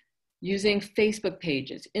 Using Facebook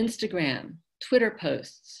pages, Instagram, Twitter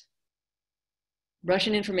posts,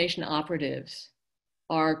 Russian information operatives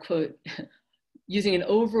are, quote, using an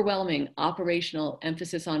overwhelming operational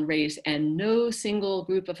emphasis on race, and no single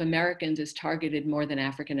group of Americans is targeted more than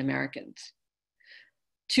African Americans.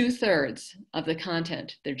 2/3 of the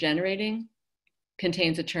content they're generating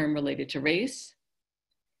contains a term related to race,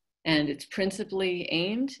 and it's principally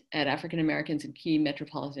aimed at African Americans in key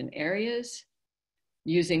metropolitan areas,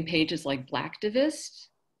 using pages like Blacktivist,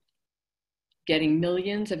 getting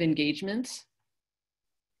millions of engagements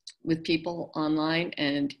with people online,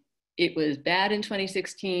 and it was bad in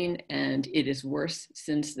 2016, and it is worse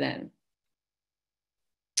since then.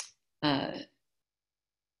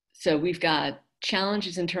 So we've got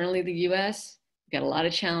challenges internally in the US, we've got a lot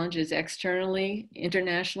of challenges externally,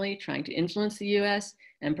 internationally, trying to influence the US,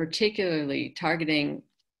 and particularly targeting,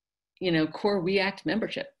 core WEACT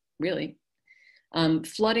membership, really.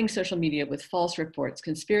 Flooding social media with false reports,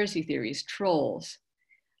 conspiracy theories, trolls.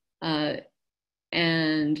 And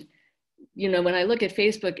when I look at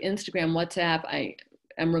Facebook, Instagram, WhatsApp, I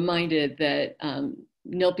am reminded that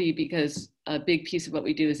NILPI, because a big piece of what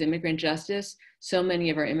we do is immigrant justice, so many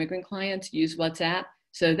of our immigrant clients use WhatsApp.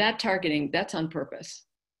 So that targeting, that's on purpose.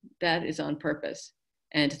 That is on purpose.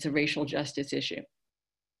 And it's a racial justice issue.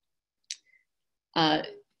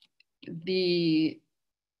 The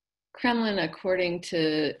Kremlin, according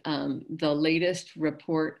to the latest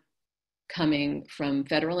report coming from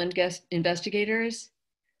federal investigators,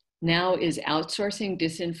 now is outsourcing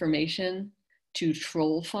disinformation to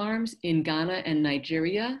troll farms in Ghana and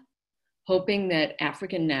Nigeria, hoping that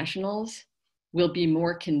African nationals will be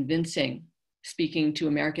more convincing speaking to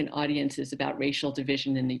American audiences about racial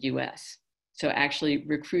division in the US. So actually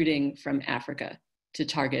recruiting from Africa to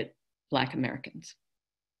target Black Americans.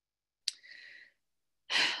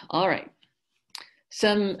 All right.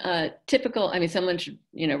 Some typical, someone should,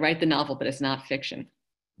 write the novel, but it's not fiction.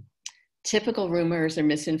 Typical rumors or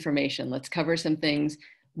misinformation. Let's cover some things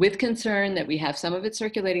with concern that we have some of it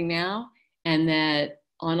circulating now, and that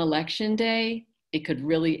on election day, it could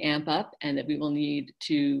really amp up, and that we will need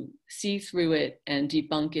to see through it and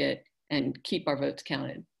debunk it and keep our votes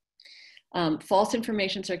counted. False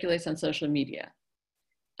information circulates on social media.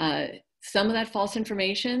 Some of that false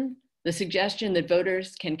information, the suggestion that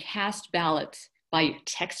voters can cast ballots by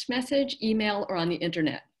text message, email, or on the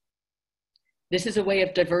internet. This is a way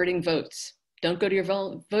of diverting votes. Don't go to your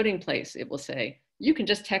voting place, it will say. You can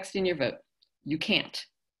just text in your vote. You can't.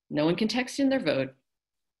 No one can text in their vote.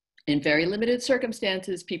 In very limited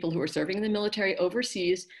circumstances, people who are serving in the military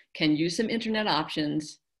overseas can use some internet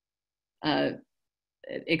options.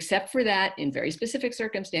 Except for that, in very specific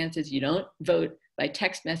circumstances, you don't vote by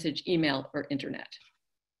text message, email, or internet.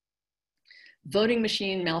 Voting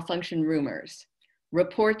machine malfunction rumors.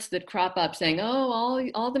 Reports that crop up saying, oh,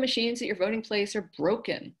 all the machines at your voting place are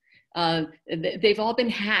broken. They've all been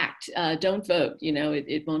hacked. Don't vote,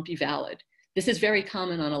 it won't be valid. This is very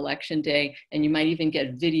common on election day, and you might even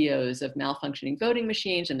get videos of malfunctioning voting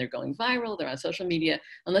machines, and they're going viral, they're on social media.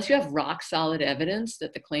 Unless you have rock solid evidence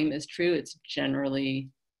that the claim is true, it's generally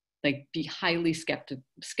be highly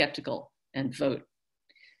skeptical and vote.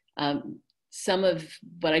 Some of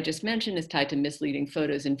what I just mentioned is tied to misleading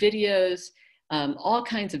photos and videos, all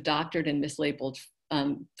kinds of doctored and mislabeled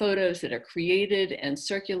photos that are created and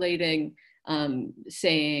circulating,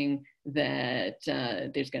 saying that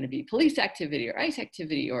there's going to be police activity or ICE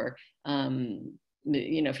activity, or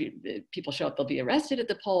if people show up, they'll be arrested at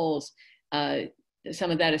the polls.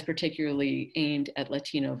 Some of that is particularly aimed at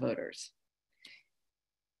Latino voters.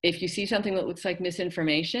 If you see something that looks like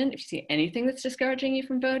misinformation, if you see anything that's discouraging you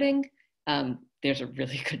from voting, there's a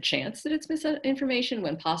really good chance that it's misinformation.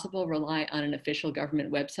 When possible, rely on an official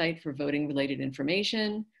government website for voting related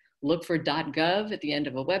information. Look for .gov at the end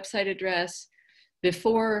of a website address.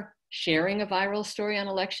 Before sharing a viral story on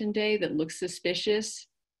election day that looks suspicious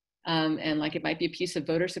and like it might be a piece of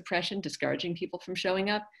voter suppression discouraging people from showing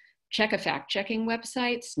up, check a fact-checking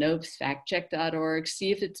website, Snopes, factcheck.org,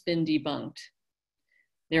 see if it's been debunked.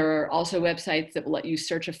 There are also websites that will let you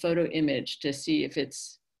search a photo image to see if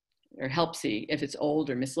it's, or help see if it's old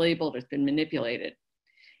or mislabeled or it's been manipulated.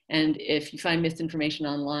 And if you find misinformation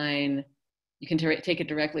online, you can take it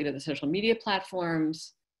directly to the social media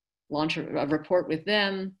platforms, launch a report with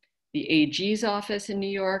them, the AG's office in New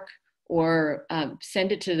York, or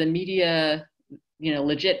send it to the media,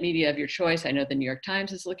 legit media of your choice. I know the New York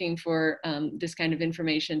Times is looking for this kind of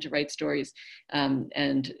information to write stories,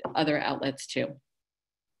 and other outlets too.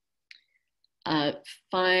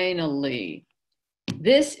 Finally,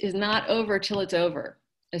 this is not over till it's over,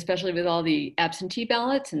 especially with all the absentee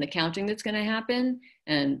ballots and the counting that's going to happen,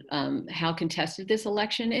 and how contested this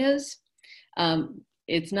election is.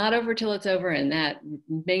 It's not over till it's over, and that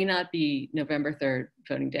may not be November 3rd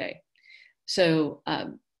voting day. So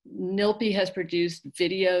NILPI has produced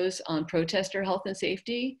videos on protester health and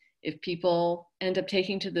safety. If people end up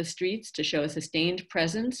taking to the streets to show a sustained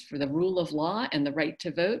presence for the rule of law and the right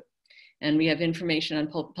to vote. And we have information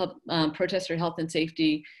on protester health and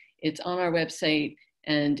safety. It's on our website,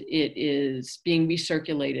 and it is being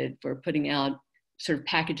recirculated. We're putting out sort of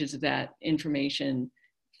packages of that information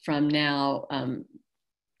from now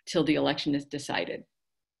till the election is decided.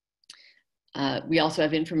 We also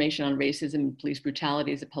have information on racism and police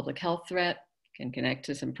brutality as a public health threat, can connect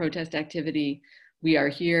to some protest activity. We are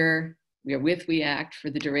here, we are with We Act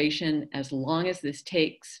for the duration as long as this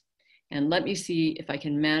takes. And let me see if I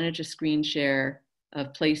can manage a screen share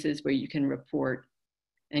of places where you can report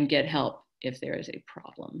and get help if there is a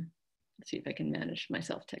problem. Let's see if I can manage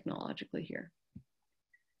myself technologically here.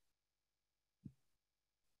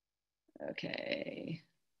 Okay,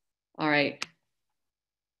 all right.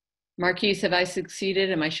 Marquise, have I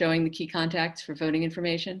succeeded? Am I showing the key contacts for voting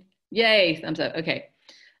information? Yay, thumbs up, okay.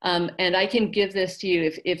 And I can give this to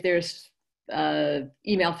you if there's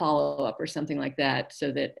email follow-up or something like that,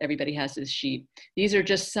 so that everybody has this sheet. These are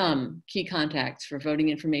just some key contacts for voting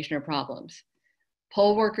information or problems.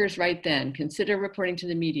 Poll workers right then, consider reporting to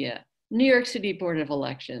the media, New York City Board of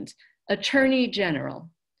Elections, Attorney General.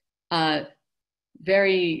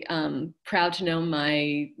 Very proud to know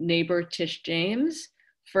my neighbor Tish James,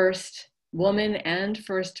 first woman and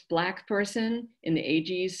first Black person in the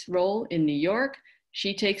AG's role in New York.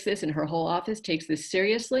 She takes this, and her whole office takes this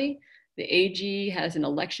seriously. The AG has an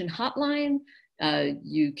election hotline.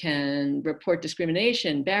 You can report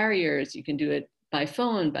discrimination, barriers. You can do it by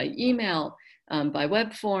phone, by email, by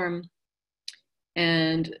web form.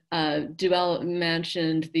 And Duell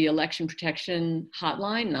mentioned the election protection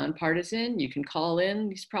hotline, nonpartisan. You can call in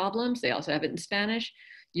these problems. They also have it in Spanish.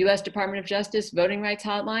 US Department of Justice Voting Rights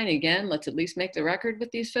Hotline. Again, let's at least make the record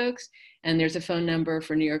with these folks. And there's a phone number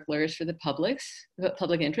for New York Lawyers for the Public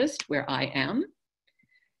Interest, where I am.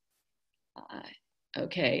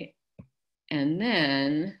 Okay, and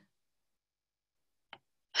then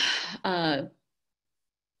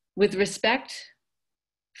with respect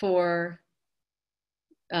for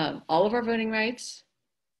all of our voting rights,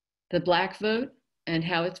 the Black vote and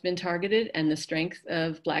how it's been targeted, and the strength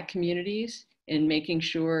of Black communities in making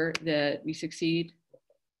sure that we succeed.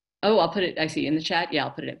 Oh, I'll put it, I see in the chat. Yeah,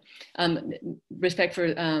 I'll put it in. Respect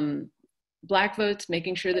for Black votes,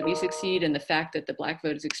 making sure that we succeed, and the fact that the Black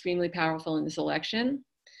vote is extremely powerful in this election.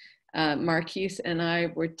 Marquise and I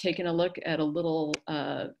were taking a look at a little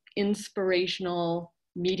inspirational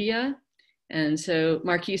media. And so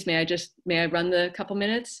Marquise, may I run the couple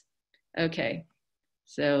minutes? Okay,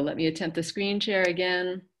 so let me attempt the screen share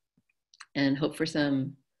again and hope for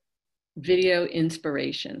some video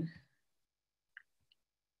inspiration.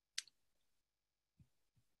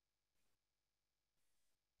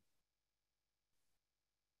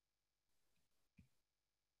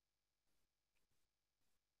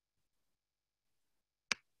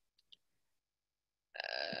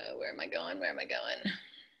 Where am I going? Where am I going?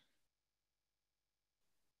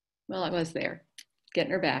 Well, I was there,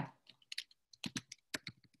 getting her back.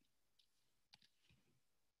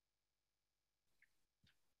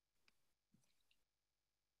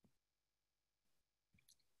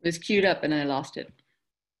 It was queued up and I lost it.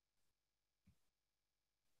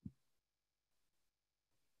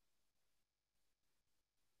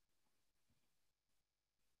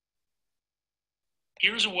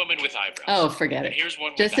 Here's a woman with eyebrows. Oh, forget it. Here's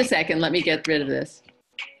one Just a second. Let me get rid of this.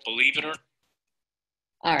 Believe it or not.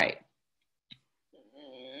 All right.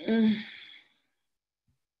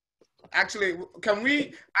 Actually, can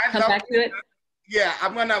we? Come back to it? Yeah,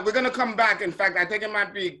 we're gonna come back. In fact, I think it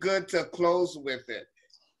might be good to close with it.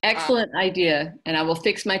 Excellent idea, and I will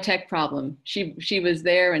fix my tech problem. She was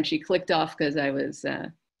there and she clicked off because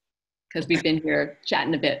we've been here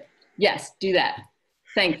chatting a bit. Yes, do that.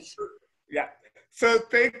 Thanks. Yeah. So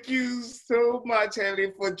thank you so much,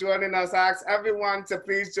 Haley, for joining us. I ask everyone to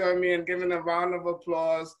please join me in giving a round of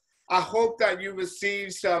applause. I hope that you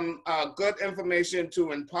receive some good information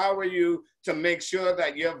to empower you to make sure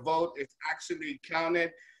that your vote is actually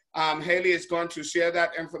counted. Haley is going to share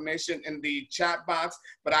that information in the chat box,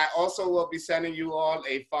 but I also will be sending you all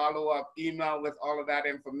a follow-up email with all of that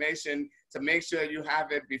information to make sure you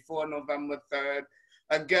have it before November 3rd.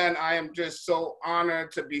 Again, I am just so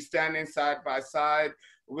honored to be standing side by side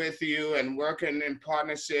with you and working in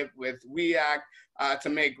partnership with We Act to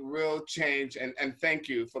make real change. And thank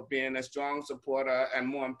you for being a strong supporter. And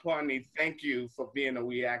more importantly, thank you for being a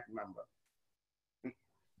We Act member.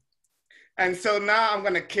 And so now I'm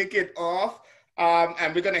going to kick it off.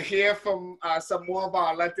 And we're going to hear from some more of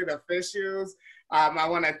our elected officials. I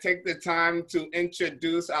want to take the time to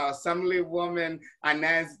introduce our Assemblywoman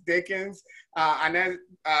Inez Dickens.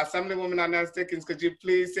 Assemblywoman Inez Dickens, could you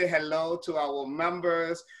please say hello to our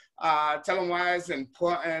members? Tell them why it's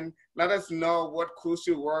important. Let us know what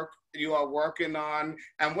crucial work you are working on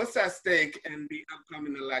and what's at stake in the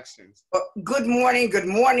upcoming elections. Good morning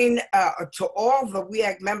to all the We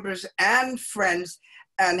Act members and friends.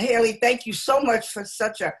 And Haley, thank you so much for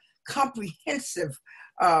such a comprehensive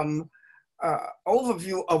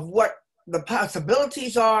overview of what the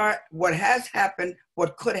possibilities are, what has happened,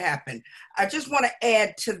 what could happen. I just want to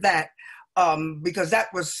add to that because that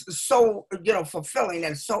was so, fulfilling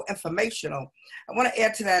and so informational. I want to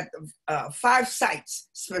add to that 5 sites,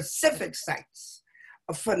 specific sites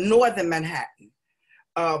for Northern Manhattan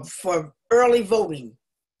for early voting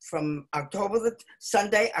from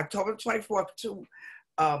Sunday, October 24th to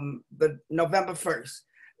the November 1st.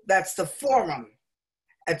 That's the Forum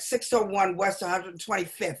at 601 West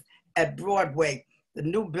 125th at Broadway, the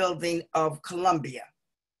new building of Columbia.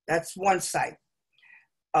 That's one site.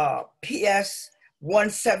 PS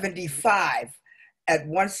 175 at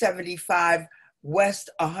 175 West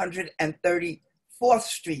 134th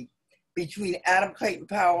Street between Adam Clayton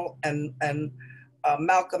Powell and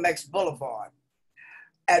Malcolm X Boulevard.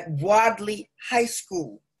 At Wadley High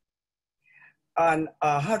School on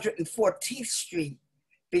 114th Street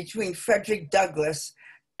between Frederick Douglass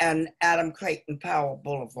and Adam Clayton Powell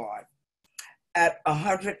Boulevard. At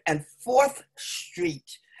 104th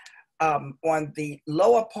Street on the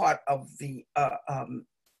lower part of the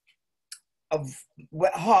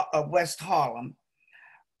West Harlem,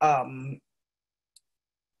 at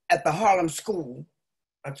the Harlem School,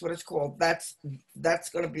 that's what it's called. That's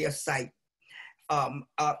going to be a site.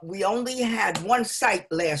 We only had one site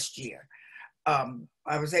last year.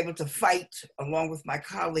 I was able to fight along with my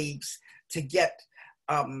colleagues to get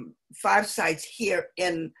 5 sites here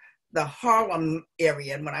in the Harlem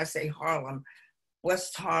area. And when I say Harlem,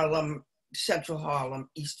 West Harlem, Central Harlem,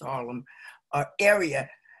 East Harlem area.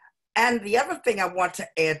 And the other thing I want to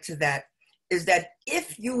add to that is that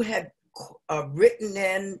if you had written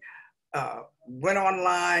in, went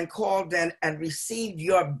online, called in, and received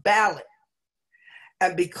your ballot,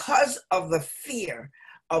 and because of the fear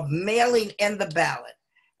of mailing in the ballot,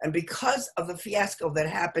 and because of the fiasco that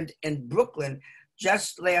happened in Brooklyn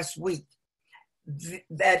just last week,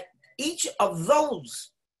 that each of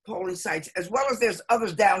those polling sites, as well as there's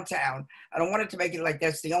others downtown, I don't want it to make it like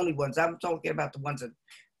that's the only ones. I'm talking about the ones that,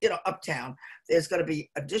 uptown. There's going to be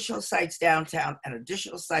additional sites downtown and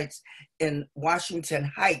additional sites in Washington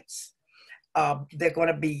Heights. They're going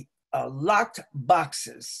to be locked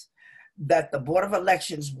boxes that the Board of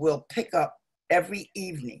Elections will pick up every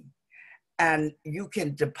evening. And you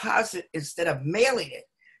can deposit, instead of mailing it,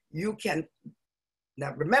 you can,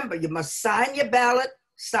 now remember, you must sign your ballot,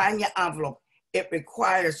 sign your envelope. It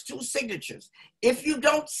requires 2 signatures. If you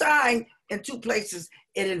don't sign in 2 places,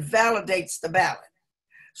 it invalidates the ballot.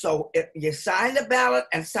 So if you sign the ballot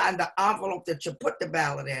and sign the envelope that you put the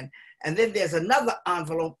ballot in, and then there's another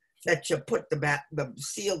envelope that you put the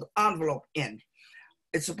sealed envelope in.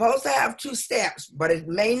 It's supposed to have 2 stamps, but it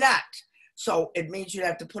may not. So it means you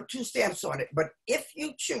have to put 2 stamps on it. But if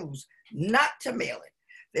you choose not to mail it,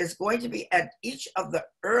 there's going to be at each of the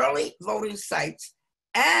early voting sites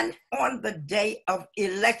and on the day of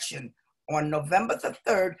election on November the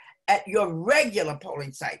 3rd at your regular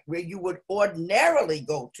polling site where you would ordinarily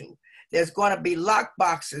go to. There's going to be lock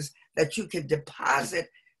boxes that you can deposit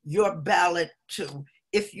your ballot to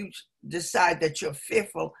if you decide that you're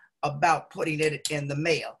fearful about putting it in the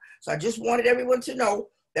mail. So I just wanted everyone to know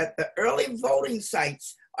that the early voting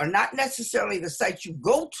sites are not necessarily the sites you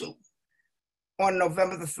go to on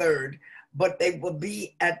November the 3rd, but they will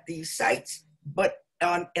be at the sites, but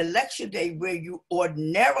on election day where you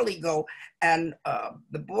ordinarily go. And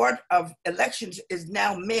the Board of Elections is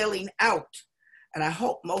now mailing out, and I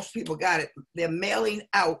hope most people got it, they're mailing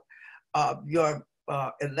out your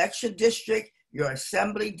election district, your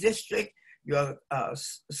assembly district, your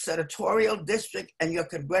senatorial district, and your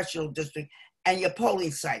congressional district, and your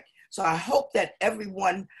polling site. So I hope that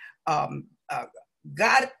everyone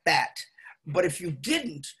got that. But if you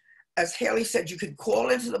didn't, as Haley said, you can call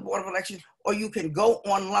into the Board of Elections, or you can go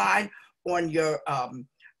online on your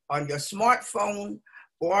smartphone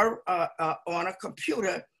or on a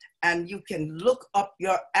computer, and you can look up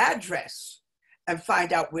your address and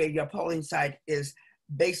find out where your polling site is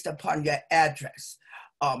based upon your address.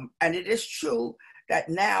 And it is true that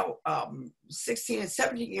now 16 and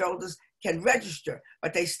 17-year-olds can register,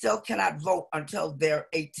 but they still cannot vote until they're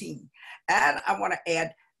 18. And I want to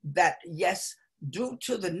add that, yes, due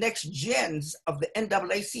to the next gens of the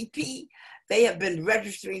NAACP, they have been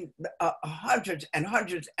registering hundreds and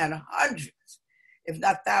hundreds and hundreds, if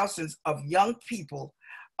not thousands, of young people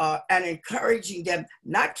and encouraging them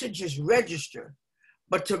not to just register,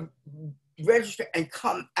 but to register and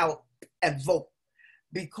come out and vote.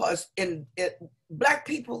 Because Black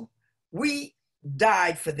people, we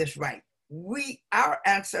died for this right. Our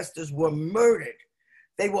ancestors were murdered.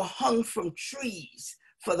 They were hung from trees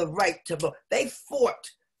for the right to vote. They fought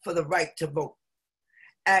for the right to vote.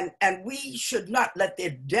 And we should not let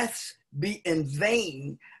their deaths be in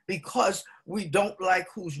vain because we don't like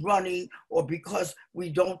who's running or because we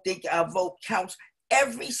don't think our vote counts.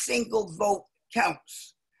 Every single vote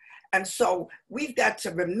counts. And so we've got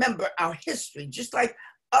to remember our history, just like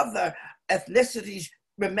other ethnicities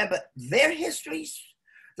remember their histories.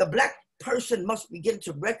 The Black person must begin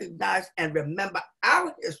to recognize and remember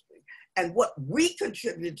our history and what we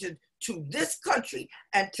contributed to this country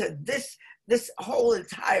and to this whole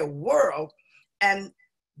entire world, and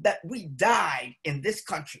that we died in this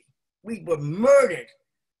country. We were murdered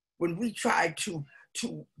when we tried to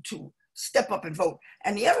step up and vote.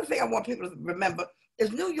 And the other thing I want people to remember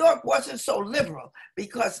is New York wasn't so liberal,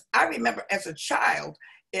 because I remember as a child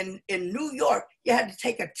in New York, you had to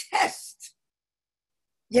take a test.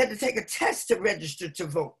 You had to take a test to register to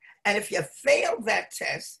vote. And if you failed that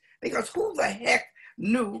test, because who the heck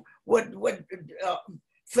knew what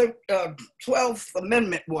 12th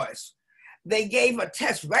Amendment was? They gave a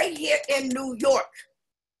test right here in New York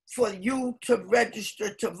for you to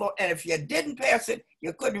register to vote. And if you didn't pass it,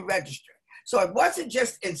 you couldn't register. So it wasn't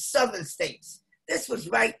just in southern states. This was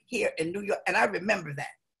right here in New York, and I remember that.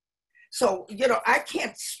 So, I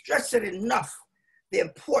can't stress it enough, the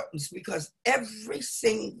importance, because every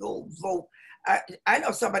single vote, I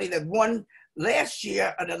know somebody that won last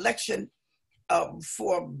year an election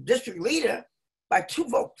for district leader by 2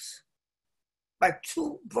 votes,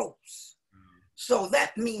 So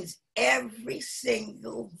that means every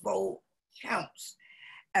single vote counts.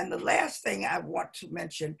 And the last thing I want to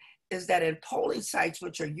mention is that in polling sites,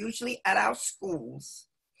 which are usually at our schools,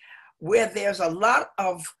 where there's a lot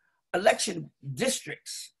of election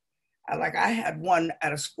districts, like I had one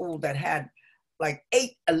at a school that had like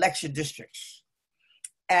 8 election districts.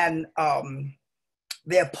 And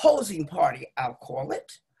the opposing party, I'll call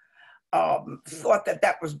it, thought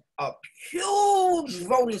that was a huge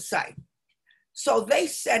voting site. So they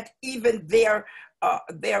sent even their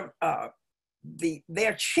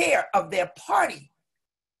chair of their party,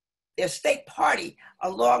 their state party,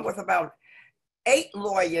 along with about 8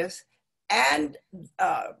 lawyers and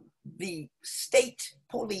the state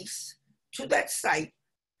police to that site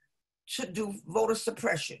to do voter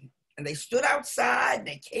suppression. And they stood outside,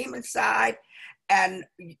 they came inside, and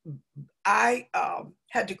I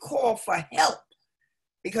had to call for help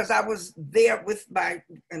because I was there with my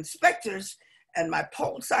inspectors and my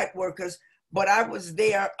poll site workers, but I was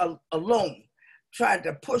there alone trying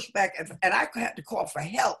to push back, and I had to call for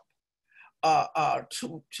help.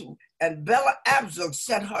 And Bella Abzug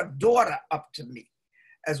sent her daughter up to me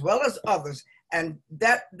as well as others. And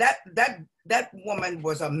that woman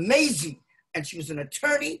was amazing. And she was an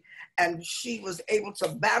attorney, and she was able to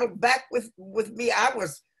battle back with me. I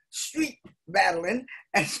was street battling,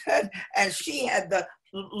 and she had the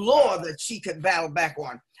law that she could battle back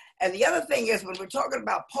on. And the other thing is, when we're talking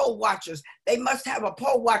about poll watchers, they must have a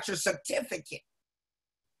poll watcher certificate.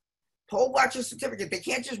 Poll watcher certificate. They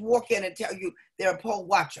can't just walk in and tell you they're a poll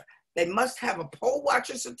watcher. They must have a poll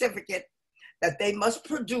watcher certificate that they must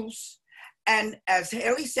produce. And as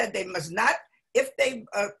Haley said, they must not, if they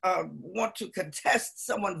want to contest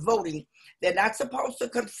someone voting, they're not supposed to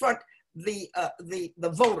confront the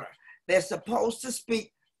voter. They're supposed to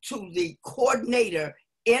speak to the coordinator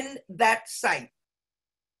in that site.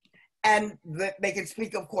 And they can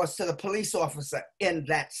speak, of course, to the police officer in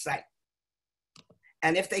that site.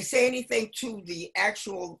 And if they say anything to the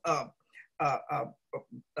actual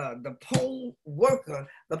the poll worker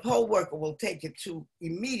will take it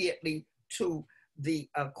immediately to the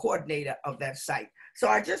coordinator of that site. So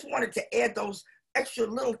I just wanted to add those extra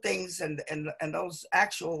little things and those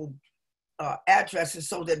actual addresses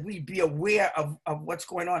so that we be aware of what's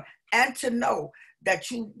going on, and to know that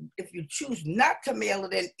if you choose not to mail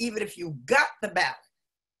it in, even if you got the ballot,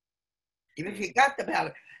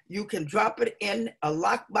 you can drop it in a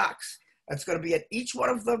locked box that's going to be at each one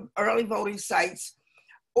of the early voting sites.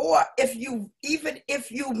 Or even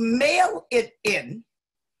if you mail it in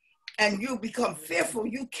and you become fearful,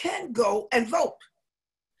 you can go and vote.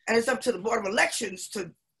 And it's up to the Board of Elections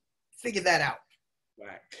to figure that out.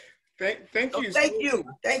 Right. Thank you.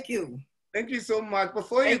 Thank you. Thank you so much.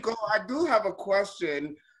 Before you go, I do have a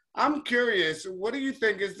question. I'm curious, what do you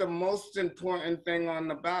think is the most important thing on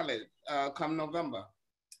the ballot come November?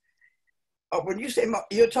 When you say,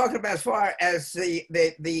 you're talking about as far as the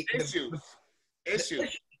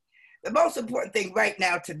issues. The most important thing right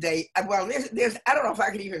now today, well, there's I don't know if I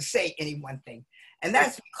can even say any one thing, and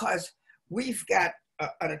that's because we've got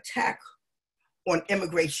an attack on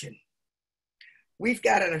immigration. We've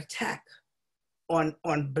got an attack on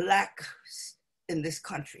Blacks in this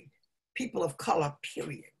country. People of color,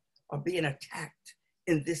 period, are being attacked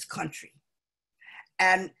in this country.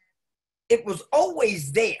 And it was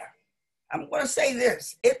always there. I'm going to say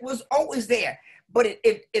this. It was always there, but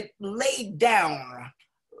it laid down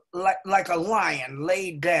like a lion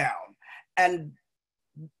laid down. And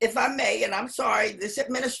if I may, and I'm sorry, this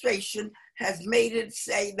administration has made it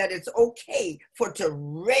say that it's okay for it to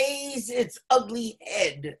raise its ugly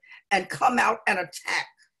head and come out and attack.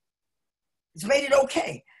 It's made it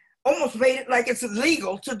okay. Almost made it like it's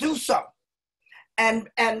illegal to do so. And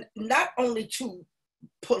not only to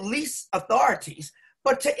police authorities,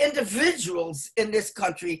 but to individuals in this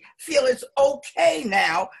country feel it's okay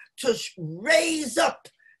now to raise up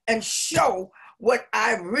and show what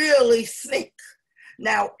I really think.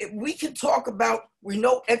 Now, if we can talk about, we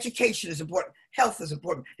know education is important, health is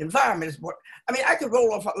important, environment is important. I mean, I could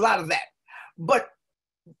roll off a lot of that. But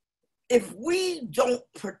if we don't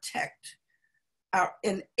protect our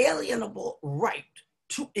inalienable right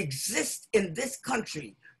to exist in this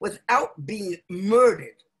country without being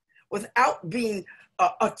murdered, without being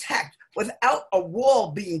attacked, without a wall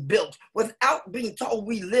being built, without being told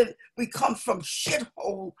we come from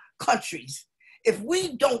shithole countries, if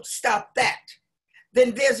we don't stop that,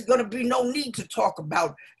 then there's going to be no need to talk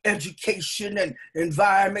about education and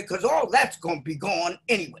environment, because all that's going to be gone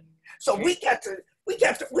anyway. So we got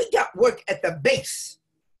work at the base.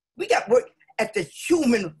 We got work at the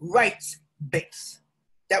human rights base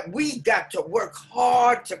that we got to work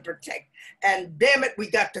hard to protect. And damn it, we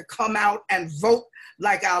got to come out and vote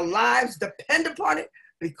like our lives depend upon it,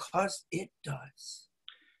 because it does.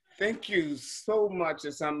 Thank you so much,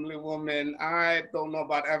 Assemblywoman. I don't know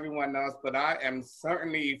about everyone else, but I am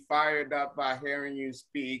certainly fired up by hearing you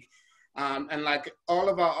speak. And like all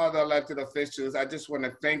of our other elected officials, I just want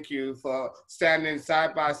to thank you for standing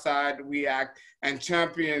side by side, We Act, and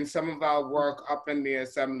champion some of our work up in the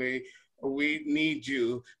Assembly. We need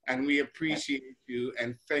you, and we appreciate you,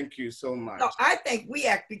 and thank you so much. No, I think We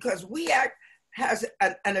Act, because We Act has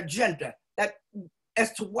an agenda that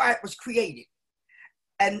as to why it was created.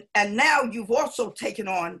 And now you've also taken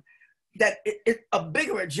on that a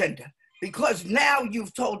bigger agenda, because now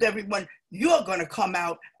you've told everyone you're going to come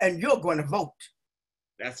out and you're going to vote.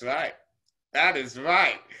 That's right. That is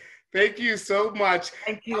right. Thank you so much.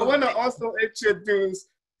 Thank you. I want to also introduce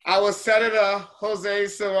our Senator Jose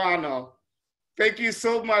Serrano. Thank you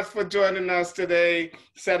so much for joining us today,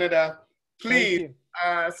 Senator. Please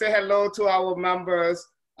say hello to our members.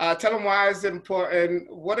 Tell them why it's important.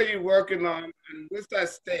 What are you working on? And what's at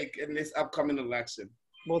stake in this upcoming election?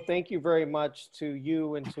 Well, thank you very much to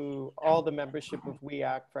you and to all the membership of We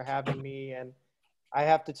Act for having me. And I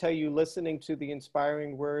have to tell you, listening to the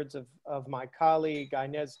inspiring words of my colleague,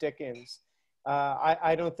 Inez Dickens,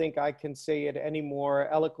 I don't think I can say it any more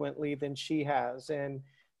eloquently than she has. And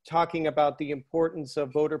talking about the importance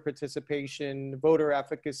of voter participation, voter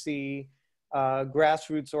efficacy,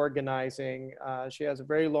 grassroots organizing. She has a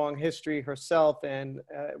very long history herself and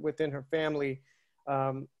within her family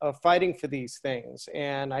of fighting for these things.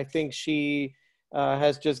 And I think she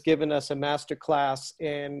has just given us a master class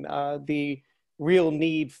in the real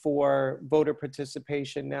need for voter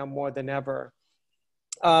participation now more than ever.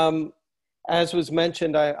 As was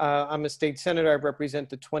mentioned, I'm a state senator. I represent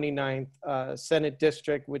the 29th Senate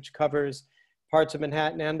District, which covers parts of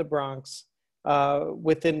Manhattan and the Bronx.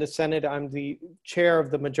 Within the Senate, I'm the chair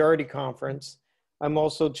of the Majority Conference. I'm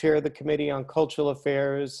also chair of the Committee on Cultural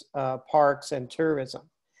Affairs, Parks, and Tourism.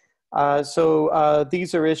 So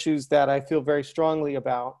these are issues that I feel very strongly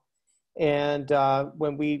about. And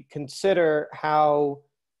when we consider how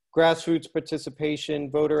grassroots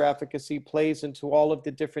participation, voter efficacy plays into all of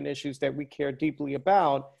the different issues that we care deeply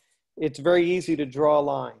about, it's very easy to draw a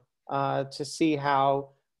line to see how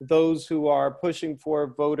those who are pushing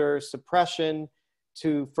for voter suppression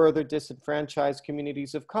to further disenfranchise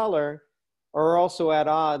communities of color are also at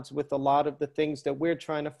odds with a lot of the things that we're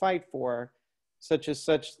trying to fight for, such as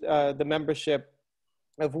the membership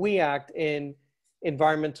of We Act in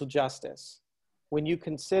environmental justice. When you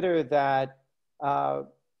consider that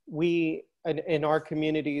we, in our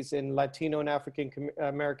communities, in Latino and African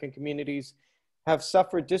American communities, have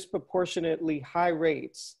suffered disproportionately high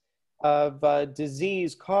rates of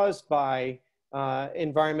disease caused by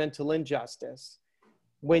environmental injustice.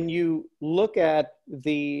 When you look at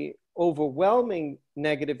the overwhelming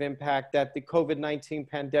negative impact that the COVID-19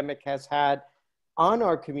 pandemic has had on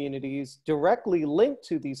our communities directly linked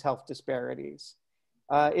to these health disparities,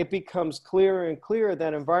 it becomes clearer and clearer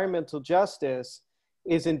that environmental justice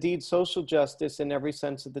is indeed social justice in every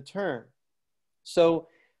sense of the term. So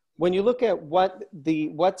when you look at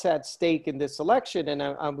what's at stake in this election, and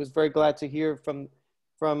I was very glad to hear from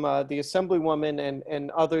the Assemblywoman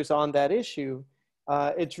and others on that issue,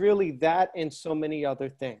 it's really that and so many other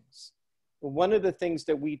things. One of the things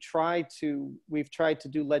that we've tried to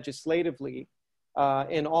do legislatively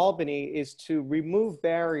in Albany is to remove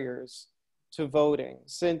barriers to voting.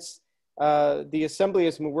 Since the Assembly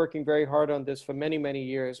has been working very hard on this for many, many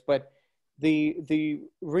years, but the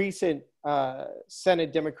recent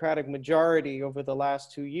Senate Democratic majority over the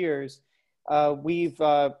last 2 years, we've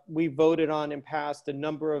voted on and passed a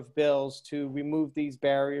number of bills to remove these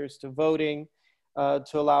barriers to voting,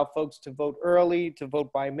 to allow folks to vote early, to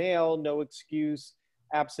vote by mail, no excuse,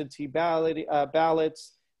 absentee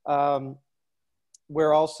ballots.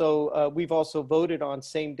 We've also voted on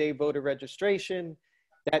same-day voter registration.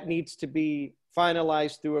 That needs to be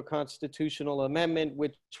finalized through a constitutional amendment,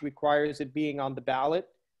 which requires it being on the ballot,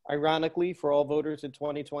 ironically, for all voters in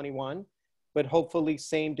 2021. But hopefully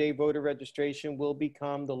same-day voter registration will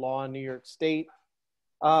become the law in New York State.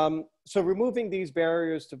 So removing these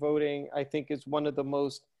barriers to voting, I think, is one of the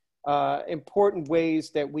most important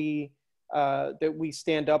ways that we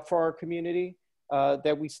stand up for our community,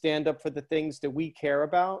 that we stand up for the things that we care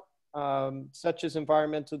about, such as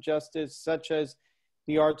environmental justice, such as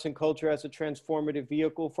the arts and culture as a transformative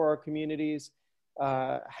vehicle for our communities,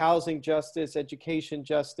 housing justice, education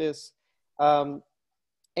justice,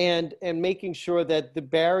 and making sure that the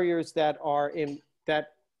barriers that are in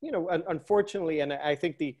that, unfortunately, and I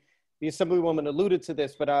think the Assemblywoman alluded to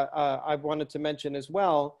this, but I wanted to mention as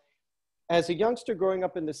well, as a youngster growing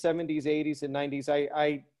up in the 70s, 80s, and 90s,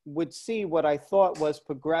 I would see what I thought was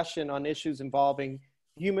progression on issues involving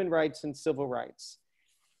human rights and civil rights.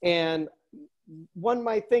 And one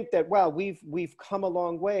might think that, wow, we've come a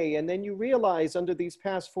long way. And then you realize under these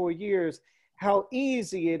past 4 years, how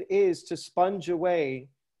easy it is to sponge away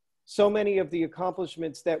so many of the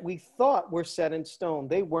accomplishments that we thought were set in stone.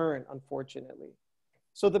 They weren't, unfortunately.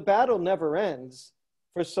 So the battle never ends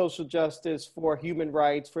for social justice, for human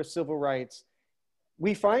rights, for civil rights.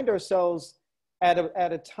 We find ourselves at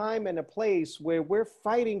a time and a place where we're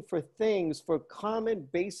fighting for things, for common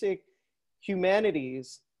basic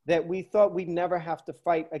humanities that we thought we'd never have to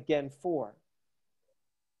fight again for.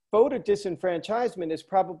 Voter disenfranchisement is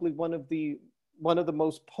probably one of the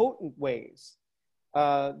most potent ways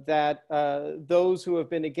that those who have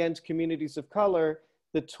been against communities of color,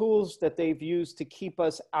 the tools that they've used to keep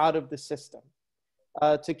us out of the system,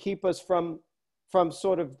 to keep us from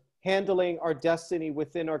sort of handling our destiny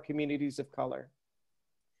within our communities of color.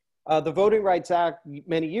 The Voting Rights Act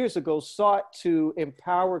many years ago sought to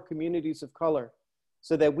empower communities of color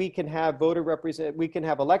so that we can have we can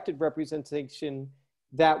have elected representation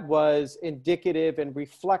that was indicative and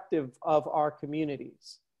reflective of our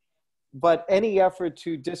communities. But any effort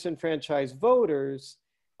to disenfranchise voters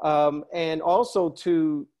and also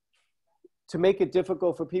to make it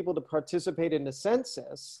difficult for people to participate in the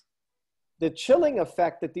census, the chilling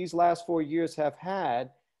effect that these last 4 years have had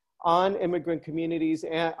on immigrant communities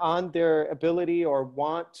and on their ability or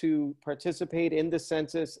want to participate in the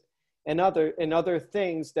census and other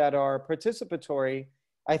things that are participatory,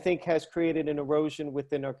 I think has created an erosion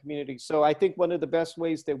within our community. So I think one of the best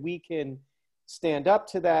ways that we can stand up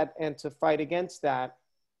to that and to fight against that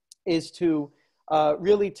is to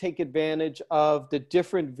really take advantage of the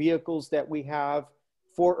different vehicles that we have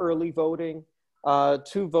for early voting,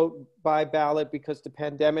 to vote by ballot, because the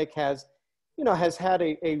pandemic has had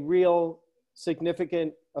a real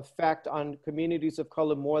significant effect on communities of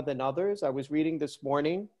color more than others. I was reading this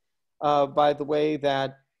morning, by the way,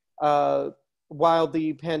 that while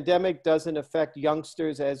the pandemic doesn't affect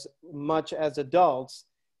youngsters as much as adults,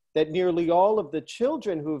 that nearly all of the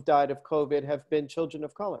children who've died of COVID have been children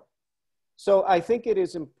of color. So I think it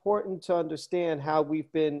is important to understand how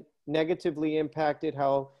we've been negatively impacted,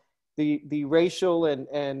 how the racial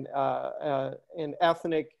and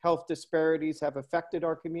ethnic health disparities have affected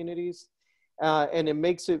our communities. And it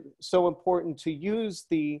makes it so important to use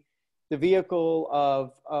the vehicle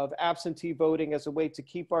of absentee voting as a way to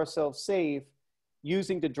keep ourselves safe,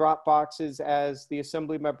 using the drop boxes, as the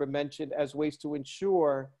Assembly member mentioned, as ways to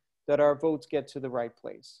ensure that our votes get to the right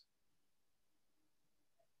place.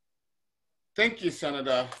 Thank you,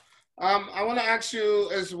 Senator. I want to ask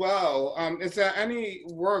you as well, is there any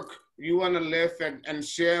work you want to lift and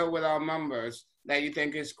share with our members that you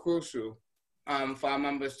think is crucial for our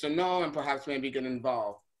members to know and perhaps maybe get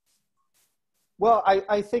involved? Well,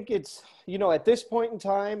 I think it's, at this point in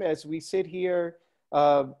time, as we sit here,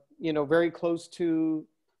 very close to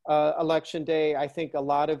Election Day, I think a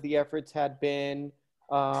lot of the efforts had been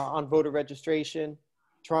on voter registration,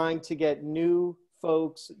 trying to get new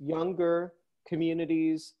folks, younger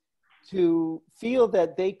communities to feel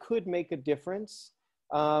that they could make a difference.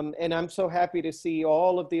 And I'm so happy to see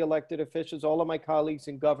all of the elected officials, all of my colleagues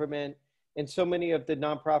in government, and so many of the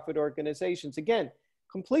nonprofit organizations, again,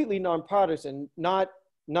 completely nonpartisan, not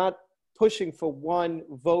pushing for one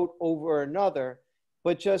vote over another,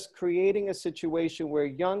 but just creating a situation where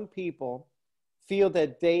young people feel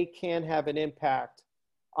that they can have an impact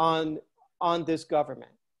on this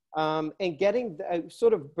government. And getting,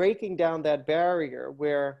 sort of breaking down that barrier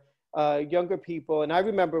where younger people, and I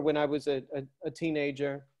remember when I was a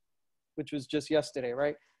teenager, which was just yesterday,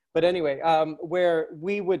 right? But anyway, where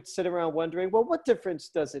we would sit around wondering, well, what difference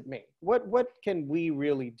does it make? What can we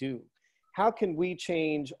really do? How can we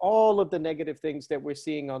change all of the negative things that we're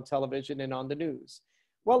seeing on television and on the news?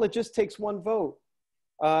 Well, it just takes one vote.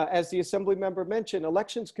 As the Assembly member mentioned,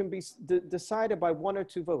 elections can be decided by 1 or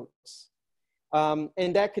 2 votes.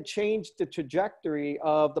 And that could change the trajectory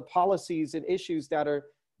of the policies and issues that are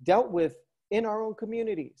dealt with in our own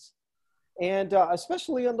communities, and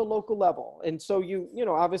especially on the local level. And so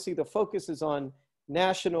obviously the focus is on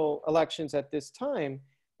national elections at this time,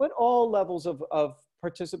 but all levels of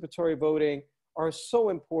participatory voting are so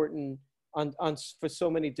important for so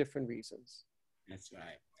many different reasons. That's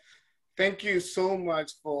right. Thank you so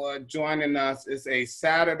much for joining us. It's a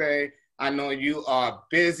Saturday. I know you are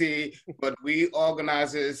busy, but we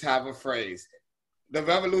organizers have a phrase: the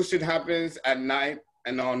revolution happens at night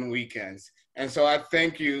and on weekends. And so I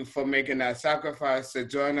thank you for making that sacrifice to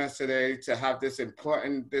join us today to have this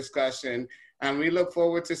important discussion. And we look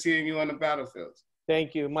forward to seeing you on the battlefield.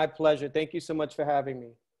 Thank you. My pleasure. Thank you so much for having me.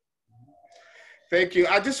 Thank you.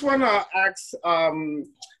 I just want to ask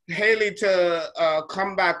Haley to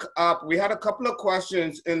come back up. We had a couple of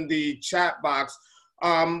questions in the chat box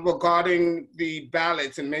regarding the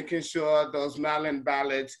ballots and making sure those mail-in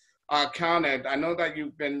ballots are counted. I know that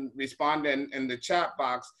you've been responding in the chat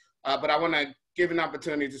box, but I want to give an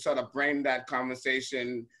opportunity to sort of bring that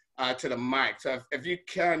conversation to the mic. So if you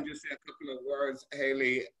can just say a couple of words,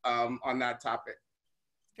 Haley, on that topic.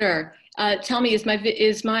 Sure. Tell me,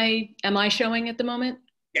 am I showing at the moment?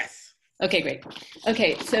 Yes. Okay, great.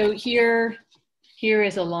 Okay, so here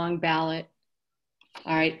is a long ballot.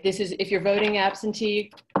 All right, this is, if you're voting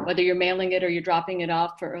absentee, whether you're mailing it or you're dropping it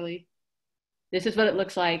off for early, this is what it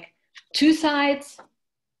looks like. 2 sides.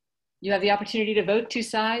 You have the opportunity to vote 2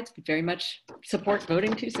 sides. We very much support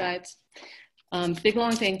voting 2 sides. Big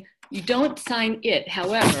long thing. You don't sign it.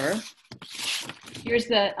 However, here's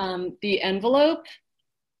the envelope,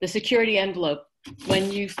 the security envelope.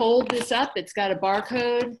 When you fold this up, it's got a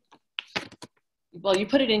barcode. Well, you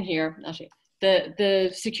put it in here. I'll show you.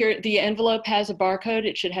 The envelope has a barcode.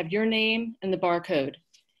 It should have your name and the barcode.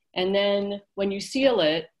 And then when you seal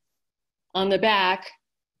it, on the back,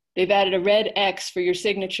 they've added a red X for your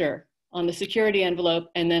signature on the security envelope,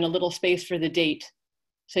 and then a little space for the date.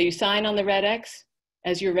 So you sign on the red X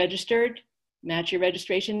as you're registered, match your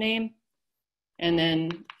registration name, and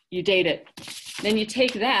then you date it. Then you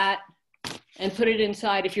take that and put it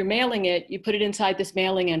inside. If you're mailing it, you put it inside this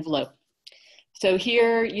mailing envelope. So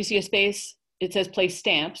here you see a space, it says place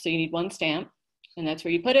stamp, so you need one stamp, and that's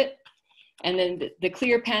where you put it. And then the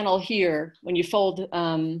clear panel here, when you fold,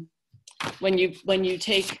 when you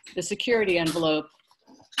take the security envelope,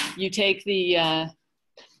 you take the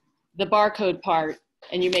barcode part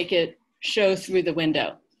and you make it show through the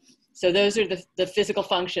window. So those are the physical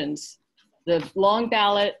functions: the long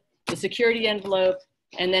ballot, the security envelope,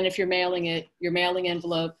 and then if you're mailing it, your mailing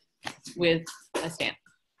envelope with a stamp.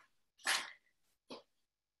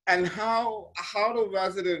 And how do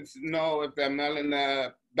residents know if they're mailing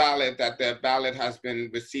a ballot that their ballot has been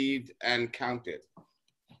received and counted?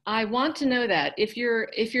 I want to know that. If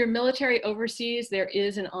you're military overseas, there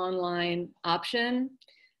is an online option.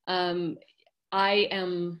 I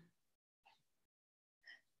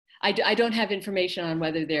don't have information on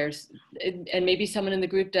whether there's, and maybe someone in the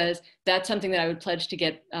group does. That's something that I would pledge to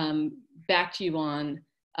get back to you on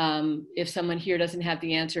if someone here doesn't have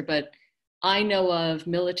the answer. But I know of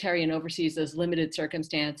military and overseas as limited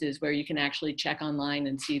circumstances where you can actually check online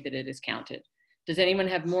and see that it is counted. Does anyone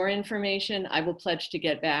have more information? I will pledge to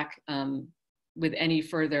get back with any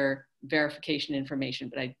further verification information,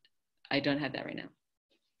 but I don't have that right now.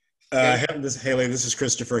 This is Haley. This is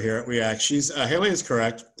Christopher here at WEAC. Haley is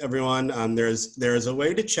correct. Everyone, there is a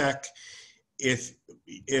way to check if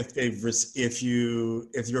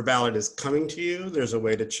your ballot is coming to you. There's a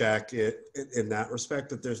way to check it in that respect.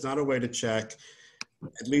 But there's not a way to check,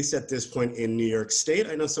 at least at this point in New York State.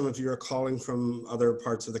 I know some of you are calling from other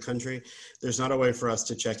parts of the country. There's not a way for us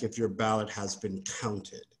to check if your ballot has been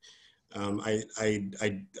counted. I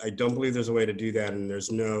don't believe there's a way to do that, and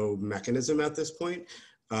there's no mechanism at this point.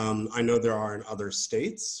 I know there are in other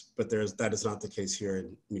states, but that is not the case here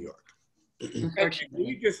in New York. Can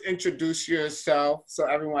you just introduce yourself so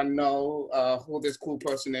everyone know who this cool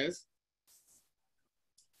person is?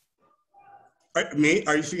 Me?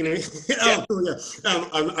 Are you speaking to me? Yeah. Oh, yeah.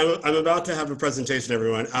 I'm about to have a presentation,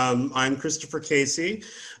 everyone. I'm Christopher Casey.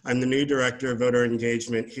 I'm the new director of voter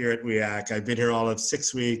engagement here at WEAC. I've been here all of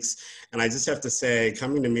 6 weeks, and I just have to say,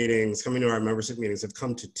 coming to our membership meetings, I've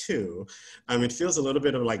come to 2. It feels a little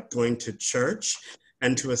bit of like going to church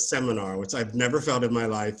and to a seminar, which I've never felt in my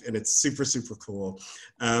life, and it's super, super cool.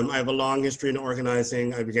 I have a long history in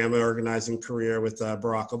organizing. I began my organizing career with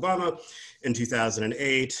Barack Obama in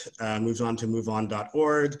 2008, moved on to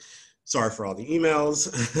moveon.org. Sorry for all the emails.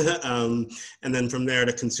 And then from there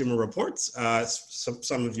to Consumer Reports.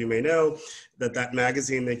 Some of you may know that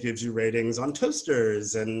magazine that gives you ratings on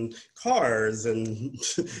toasters and cars and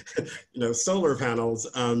solar panels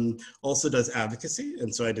also does advocacy.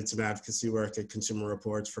 And so I did some advocacy work at Consumer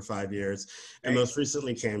Reports for 5 years. And most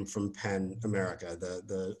recently came from PEN America,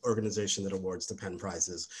 the organization that awards the PEN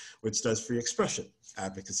Prizes, which does free expression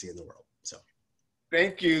advocacy in the world. So.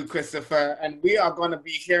 Thank you, Christopher. And we are going to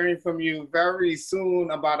be hearing from you very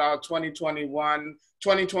soon about our 2020 and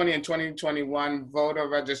 2021 voter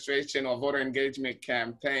registration or voter engagement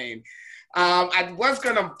campaign. I was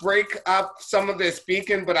going to break up some of the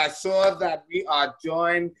speaking, but I saw that we are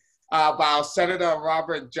joined by our Senator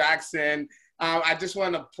Robert Jackson. I just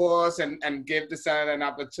want to pause and give the Senator an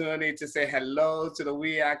opportunity to say hello to the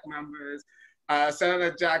WEAC members.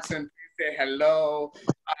 Senator Jackson, please say hello.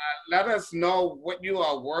 Let us know what you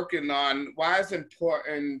are working on, why it's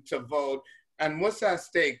important to vote, and what's at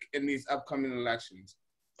stake in these upcoming elections.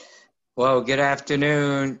 Well, good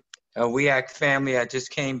afternoon, WEAC family. I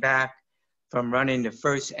just came back from running the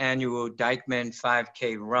first annual Dyckman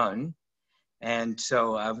 5K run. And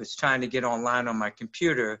so I was trying to get online on my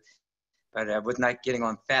computer, but I was not getting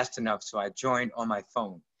on fast enough, so I joined on my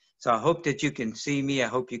phone. So I hope that you can see me. I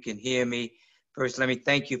hope you can hear me. First, let me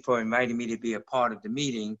thank you for inviting me to be a part of the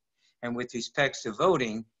meeting. And with respect to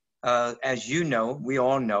voting, as you know, we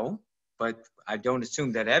all know, but I don't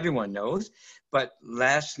assume that everyone knows, but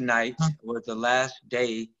last night was the last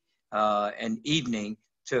day and evening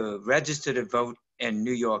to register to vote in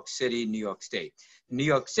New York City, New York State. In New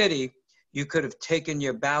York City, you could have taken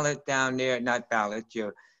your ballot down there, not ballot,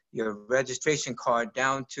 your registration card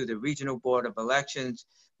down to the Regional Board of Elections,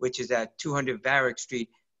 which is at 200 Varick Street,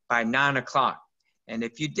 by 9 o'clock. And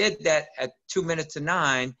if you did that at 2 minutes to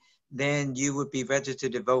 9, then you would be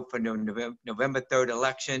registered to vote for the November 3rd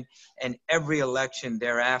election and every election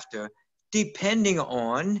thereafter depending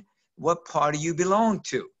on what party you belong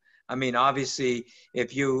to. I mean, obviously,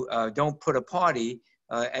 if you don't put a party,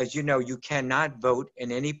 as you know, you cannot vote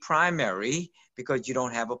in any primary because you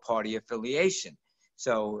don't have a party affiliation.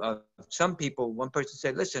 So some people, one person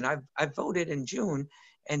said, listen, I voted in June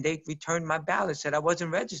and they returned my ballot, said I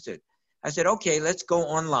wasn't registered. I said, okay, let's go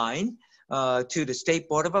online to the State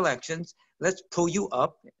Board of Elections. Let's pull you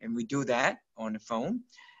up, and we do that on the phone.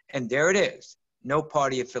 And there it is, no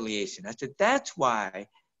party affiliation. I said, that's why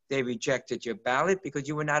they rejected your ballot, because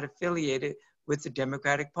you were not affiliated with the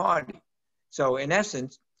Democratic Party. So in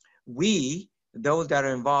essence, we, those that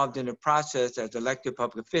are involved in the process as elected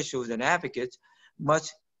public officials and advocates,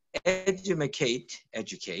 must educate,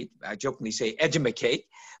 I jokingly say educate.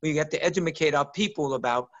 We have to educate our people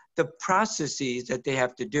about the processes that they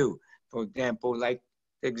have to do. For example, like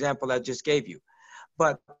the example I just gave you.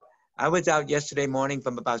 But I was out yesterday morning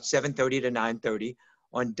from about 7:30 to 9:30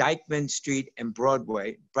 on Dyckman Street and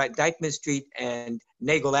Broadway, Dyckman Street and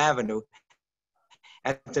Nagel Avenue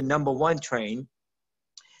at the #1 train,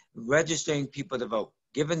 registering people to vote,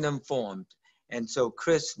 giving them forms. And so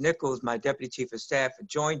Chris Nichols, my deputy chief of staff,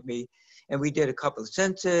 joined me, and we did a couple of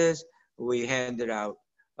censuses. We handed out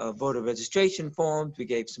voter registration forms. We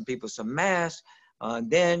gave some people some masks.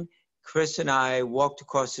 Then Chris and I walked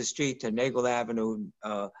across the street to Nagel Avenue,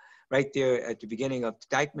 right there at the beginning of the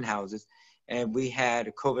Dyckman houses, and we had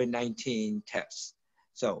a COVID-19 test.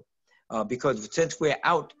 So, because since we're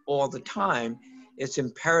out all the time, it's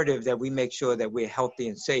imperative that we make sure that we're healthy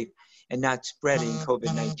and safe and not spreading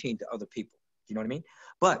COVID-19 to other people. You know what I mean?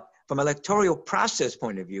 But from an electoral process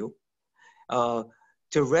point of view,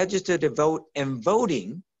 to register to vote and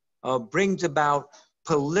voting brings about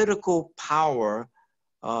political power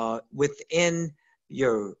within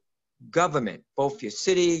your government, both your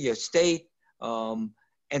city, your state,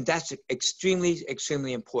 and that's extremely,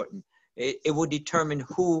 extremely important. It will determine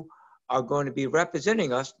who are going to be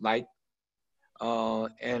representing us. Like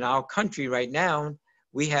in our country right now,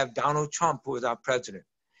 we have Donald Trump, who is our president.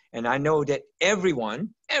 And I know that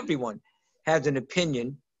everyone has an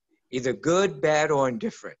opinion, either good, bad, or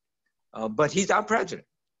indifferent, but he's our president.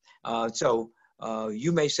 So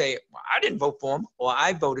you may say, well, I didn't vote for him, or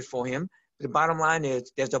I voted for him. But the bottom line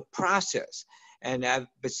is there's a process. And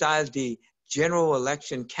besides the general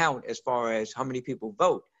election count, as far as how many people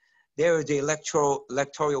vote, there is the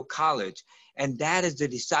electoral college. And that is the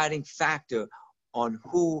deciding factor on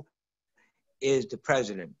who is the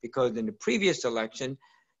president. Because in the previous election,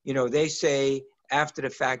 you know, they say after the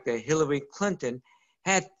fact that Hillary Clinton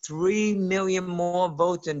had 3 million more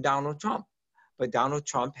votes than Donald Trump. But Donald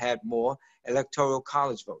Trump had more electoral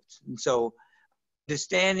college votes. And so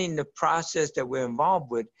understanding the process that we're involved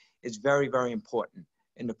with is very, very important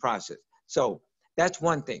in the process. So that's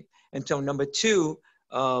one thing. And so number two,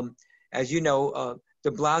 as you know, de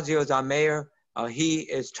Blasio is our mayor. He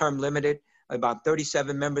is term limited. About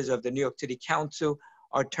 37 members of the New York City Council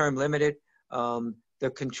are term limited. The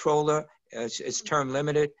controller is term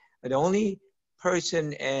limited. The only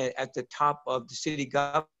person at the top of the city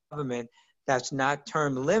government that's not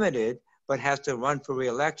term limited, but has to run for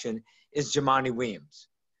re-election is Jumaane Williams.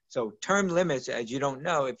 So term limits, as you don't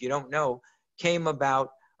know, if you don't know, came about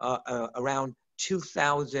around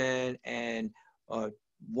 2001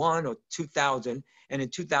 or 2000. And in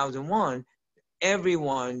 2001,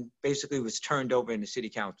 everyone basically was turned over in the city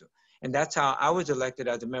council. And that's how I was elected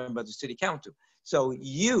as a member of the city council. So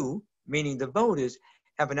you, meaning the voters,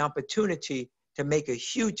 have an opportunity to make a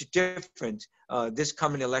huge difference this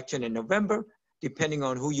coming election in November, depending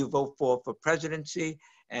on who you vote for presidency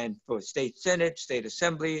and for state senate, state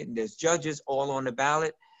assembly, and there's judges all on the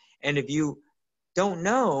ballot. And if you don't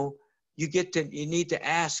know, you need to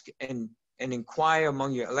ask and inquire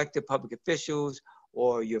among your elected public officials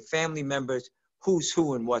or your family members who's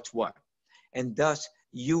who and what's what. And thus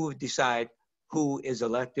you decide who is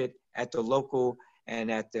elected at the local and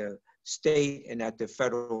at the state and at the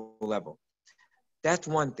federal level. That's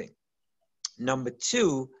one thing. Number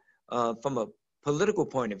two, from a political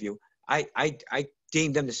point of view, I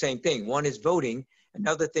deem them the same thing. One is voting.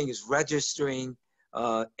 Another thing is registering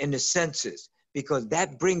in the census, because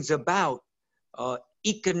that brings about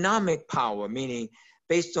economic power, meaning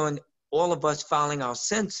based on all of us filing our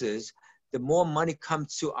census, the more money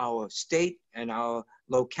comes to our state and our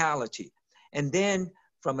locality. And then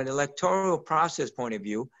from an electoral process point of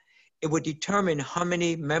view, it would determine how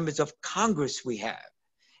many members of Congress we have.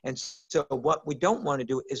 And so what we don't want to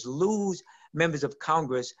do is lose members of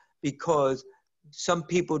Congress because some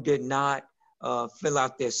people did not fill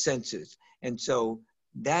out their census. And so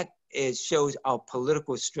that shows our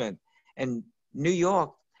political strength. And New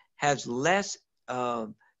York has less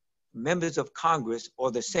members of Congress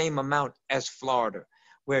or the same amount as Florida,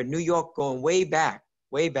 where New York, going way back,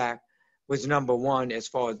 was number one as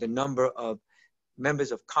far as the number of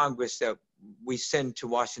members of Congress that we send to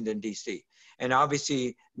Washington, D.C. And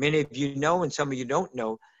obviously, many of you know, and some of you don't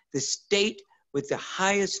know, the state with the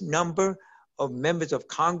highest number of members of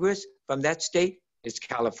Congress from that state is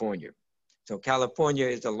California. So California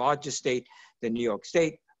is the largest state than New York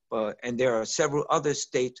State, and there are several other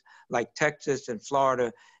states like Texas and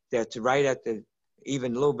Florida that's right at the,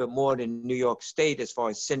 even a little bit more than New York State as far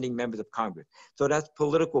as sending members of Congress. So that's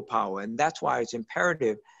political power, and that's why it's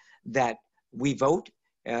imperative that we vote,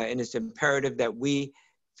 and it's imperative that we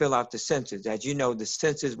fill out the census. As you know, the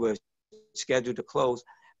census was scheduled to close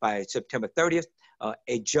by September 30th.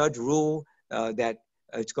 A judge ruled that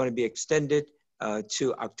it's going to be extended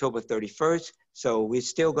to October 31st. So we're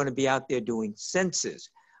still going to be out there doing census.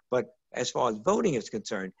 But as far as voting is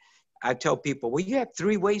concerned, I tell people, well, you have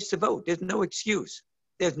 3 ways to vote. There's no excuse.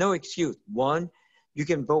 There's no excuse. 1, you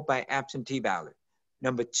can vote by absentee ballot.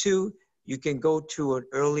 Number 2, you can go to an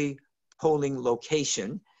early polling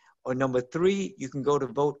location. Or number 3, you can go to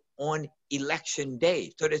vote on election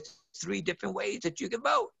day. So there's 3 different ways that you can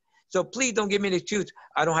vote. So please don't give me an excuse.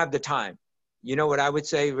 I don't have the time. You know what I would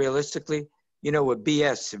say realistically? You know what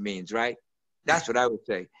BS means, right? That's what I would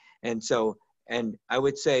say. And so, and I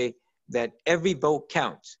would say that every vote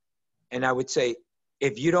counts. And I would say,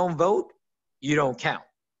 if you don't vote, you don't count.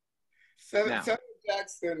 Senator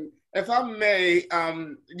Jackson, if I may,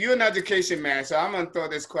 you're an education man, so I'm gonna throw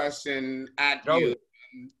this question at you.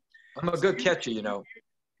 I'm a good catcher, you know.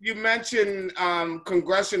 You mentioned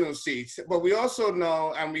congressional seats, but we also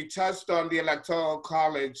know, and we touched on the Electoral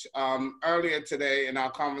College earlier today in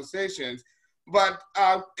our conversations, but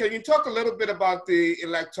can you talk a little bit about the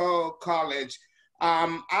Electoral College?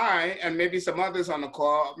 I, and maybe some others on the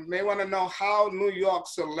call, may want to know how New York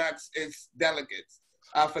selects its delegates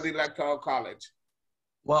for the Electoral College.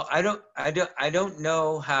 Well, I don't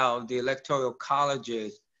know how the Electoral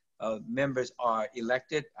College's members are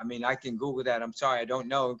elected. I mean, I can Google that. I'm sorry, I don't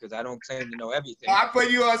know, because I don't claim to know everything. I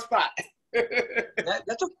put you on spot.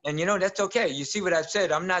 That's okay. And you know, that's okay. You see what I've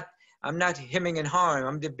said? I'm not hemming and hawing.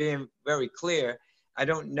 I'm just being very clear. I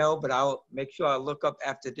don't know, but I'll make sure I look up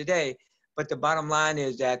after today. But the bottom line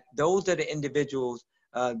is that those are the individuals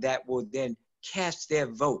that will then cast their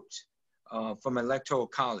votes from Electoral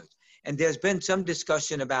College. And there's been some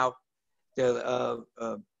discussion about the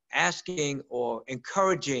asking or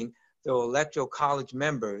encouraging the Electoral College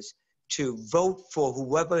members to vote for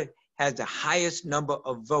whoever has the highest number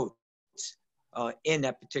of votes in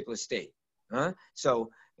that particular state. So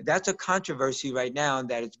that's a controversy right now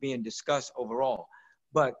that is being discussed overall.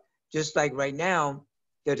 But just like right now,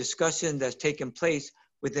 the discussion that's taking place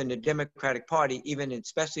within the Democratic Party, even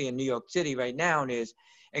especially in New York City right now, is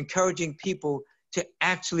encouraging people to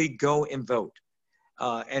actually go and vote.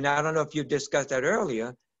 And I don't know if you discussed that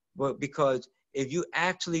earlier, but because if you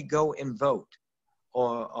actually go and vote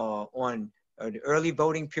or on an early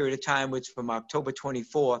voting period of time, which from October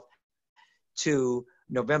 24th to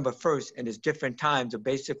November 1st, and there's different times, so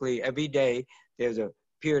basically every day there's a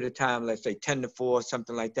period of time, let's say 10 to 4,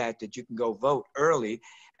 something like that, that you can go vote early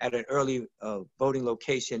at an early voting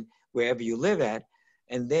location wherever you live at,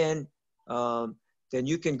 and then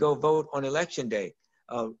you can go vote on election day.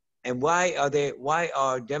 And why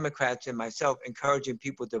are Democrats and myself encouraging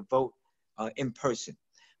people to vote in person?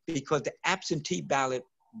 Because the absentee ballot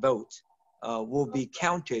votes will be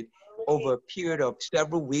counted over a period of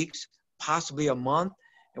several weeks, possibly a month,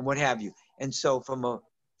 and what have you. And so from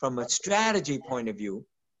a strategy point of view,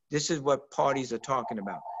 this is what parties are talking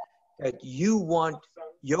about, that you want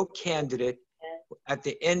your candidate at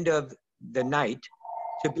the end of the night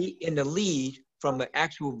to be in the lead from the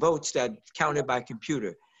actual votes that counted by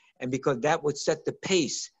computer. And because that would set the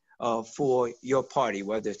pace for your party,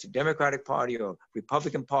 whether it's the Democratic Party or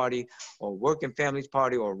Republican Party or Working Families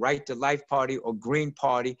Party or Right to Life Party or Green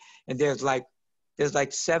Party. And there's like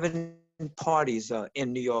 7 parties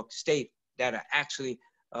in New York State that are actually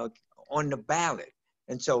on the ballot.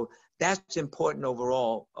 And so that's important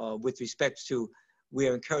overall with respect to, we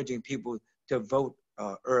are encouraging people to vote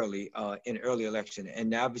early in early election.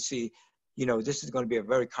 And obviously, you know, this is going to be a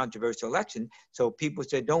very controversial election. So people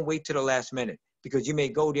said, don't wait till the last minute, because you may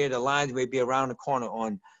go there, the lines may be around the corner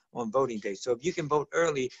on voting day. So if you can vote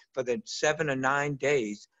early for the 7 or 9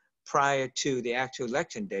 days prior to the actual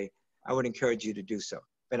election day, I would encourage you to do so.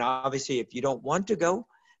 But obviously, if you don't want to go,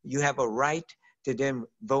 you have a right to then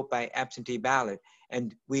vote by absentee ballot.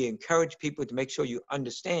 And we encourage people to make sure you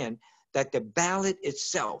understand that the ballot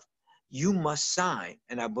itself, you must sign.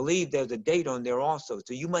 And I believe there's a date on there also.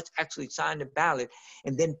 So you must actually sign the ballot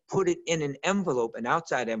and then put it in an envelope, an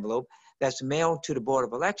outside envelope, that's mailed to the Board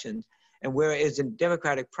of Elections. And whereas in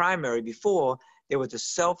Democratic primary before, there was a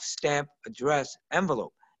self-stamp address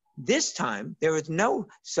envelope. This time, there is no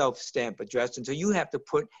self-stamp address, and so you have to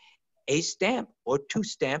put a stamp or 2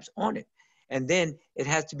 stamps on it. And then it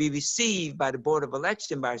has to be received by the Board of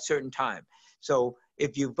Election by a certain time. So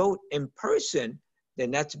if you vote in person,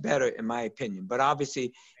 then that's better in my opinion. But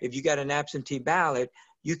obviously, if you got an absentee ballot,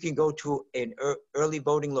 you can go to an early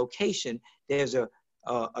voting location. There's a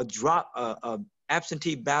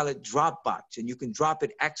absentee ballot drop box, and you can drop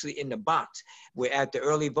it actually in the box. We're at the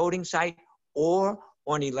early voting site or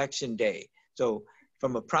on election day. So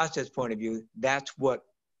from a process point of view, that's what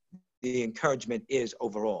the encouragement is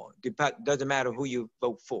overall. Doesn't matter who you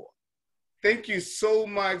vote for. Thank you so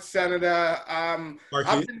much, Senator. I've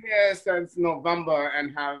been here since November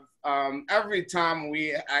and have every time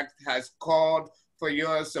We Act has called for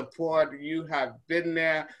your support. You have been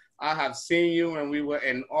there. I have seen you when we were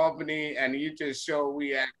in Albany, and you just show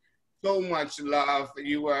We Act so much love.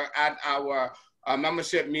 You were at our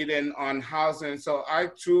membership meeting on housing. So I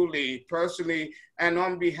truly, personally, and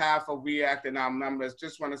on behalf of We Act and our members,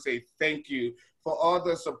 just want to say thank you for all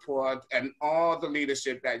the support and all the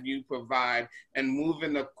leadership that you provide and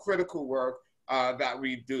moving the critical work that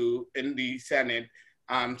we do in the Senate.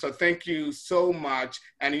 So thank you so much.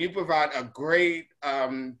 And you provide a great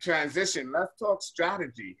transition. Let's talk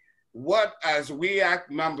strategy. What, as We Act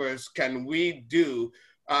members, can we do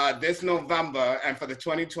this November and for the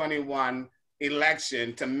 2021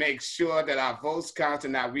 election to make sure that our votes count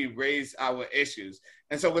and that we raise our issues?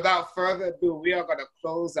 And so without further ado, we are going to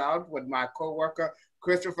close out with my coworker,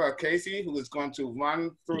 Christopher Casey, who is going to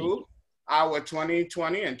run through our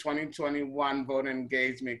 2020 and 2021 voter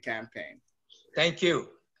engagement campaign. Thank you.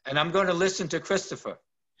 And I'm going to listen to Christopher.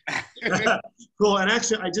 Cool. And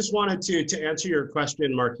actually, I just wanted to answer your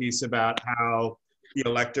question, Marquise, about how the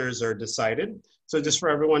electors are decided. So just for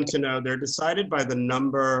everyone to know, they're decided by the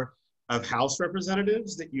number of House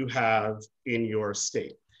representatives that you have in your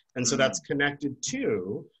state. And so that's connected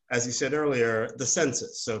to, as you said earlier, the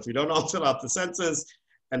census. So if we don't all fill out the census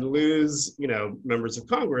and lose, members of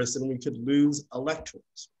Congress, then we could lose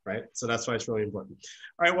electors, right? So that's why it's really important.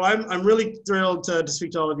 All right, well, I'm really thrilled to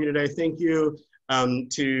speak to all of you today. Thank you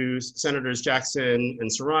to Senators Jackson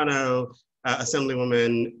and Serrano,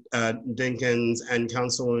 Assemblywoman Dinkins, and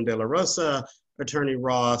Councilwoman De La Rosa, Attorney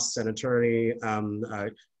Ross, and Attorney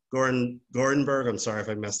Gorenberg. I'm sorry if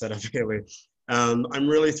I messed that up, Haley. I'm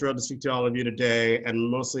really thrilled to speak to all of you today, and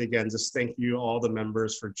mostly, again, just thank you, all the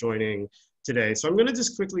members, for joining today. So I'm going to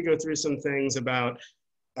just quickly go through some things about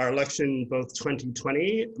our election, both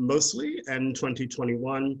 2020 mostly and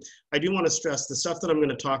 2021. I do want to stress the stuff that I'm going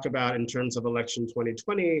to talk about in terms of election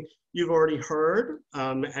 2020, you've already heard,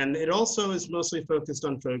 and it also is mostly focused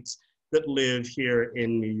on folks that live here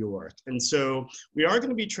in New York. And so we are going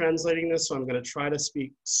to be translating this, so I'm going to try to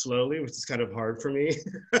speak slowly, which is kind of hard for me,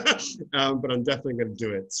 but I'm definitely going to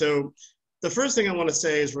do it. So the first thing I want to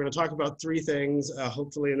say is we're going to talk about 3 things,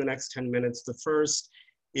 hopefully in the next 10 minutes. The first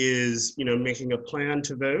is, making a plan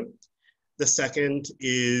to vote. The second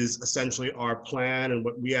is essentially our plan and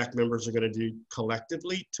what We Act members are going to do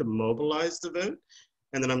collectively to mobilize the vote.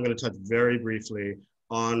 And then I'm going to touch very briefly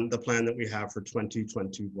on the plan that we have for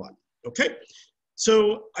 2021. Okay,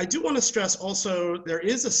 so I do want to stress also, there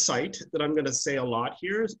is a site that I'm going to say a lot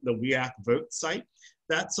here, the We Act Vote site.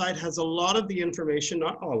 That site has a lot of the information,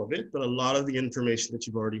 not all of it, but a lot of the information that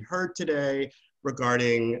you've already heard today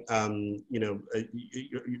regarding, figuring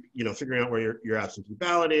out where your absentee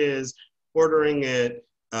ballot is, ordering it,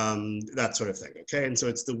 that sort of thing, okay? And so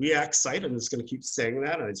it's the We Act site. I'm just going to keep saying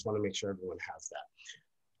that. I just want to make sure everyone has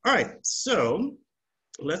that. All right, so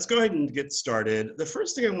let's go ahead and get started. The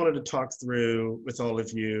first thing I wanted to talk through with all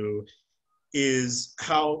of you is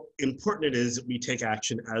how important it is that we take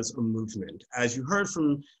action as a movement. As you heard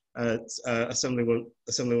from Assemblywoman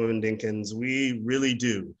Dinkins, we really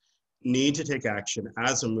do need to take action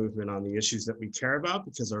as a movement on the issues that we care about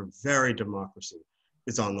because our very democracy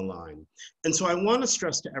is on the line. And so I want to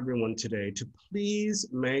stress to everyone today to please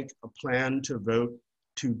make a plan to vote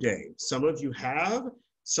today. Some of you have,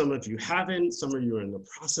 some of you haven't, some of you are in the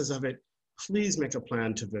process of it. Please make a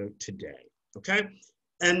plan to vote today, okay?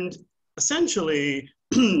 And essentially,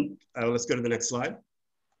 let's go to the next slide.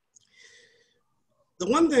 The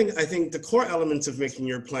one thing, I think the core elements of making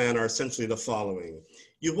your plan are essentially the following.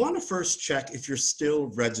 You want to first check if you're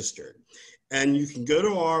still registered. And you can go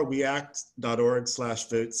to our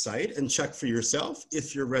weact.org/vote site and check for yourself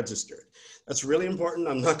if you're registered. That's really important.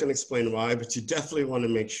 I'm not going to explain why, but you definitely want to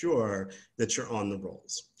make sure that you're on the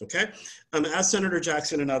rolls, okay? As Senator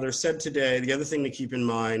Jackson and others said today, the other thing to keep in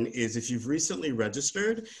mind is if you've recently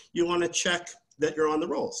registered, you want to check that you're on the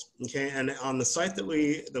rolls, okay? And on the site that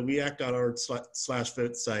the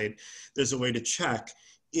weact.org/vote site, there's a way to check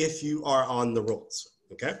if you are on the rolls,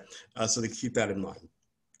 okay? So to keep that in mind.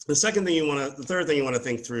 The third thing you want to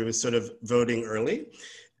think through is sort of voting early.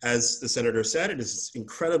 As the senator said, it is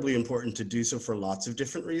incredibly important to do so for lots of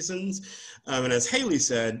different reasons. And as Haley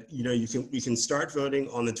said, you know, we can start voting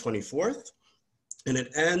on the 24th and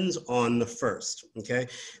it ends on the 1st, okay?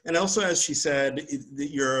 And also, as she said,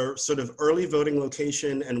 your sort of early voting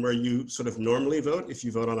location and where you sort of normally vote, if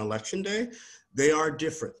you vote on election day, they are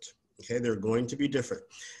different, okay? They're going to be different.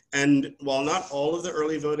 And while not all of the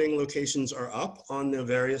early voting locations are up on the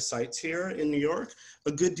various sites here in New York,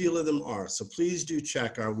 a good deal of them are. So please do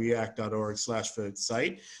check our weact.org/vote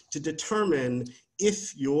site to determine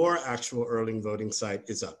if your actual early voting site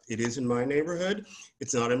is up. It is in my neighborhood.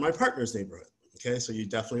 It's not in my partner's neighborhood. Okay, so you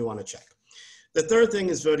definitely want to check. The third thing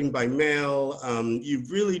is voting by mail. You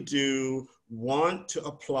really do want to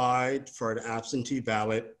apply for an absentee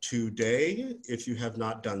ballot today if you have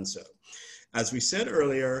not done so. As we said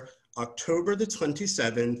earlier, October the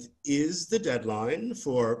 27th is the deadline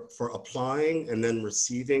for applying and then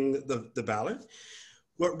receiving the ballot.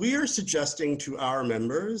 What we are suggesting to our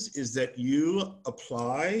members is that you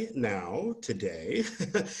apply now, today,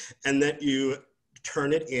 and that you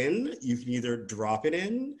turn it in. You can either drop it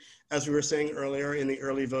in, as we were saying earlier, in the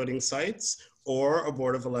early voting sites or a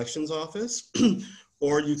Board of Elections office,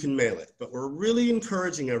 or you can mail it. But we're really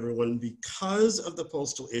encouraging everyone, because of the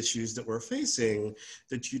postal issues that we're facing,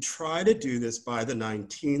 that you try to do this by the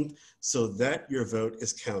 19th so that your vote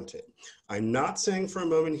is counted. I'm not saying for a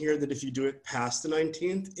moment here that if you do it past the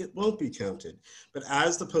 19th, it won't be counted. But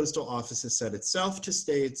as the postal office has said itself to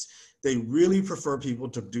states, they really prefer people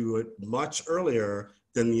to do it much earlier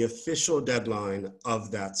than the official deadline of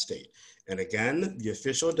that state. And again, the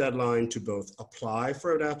official deadline to both apply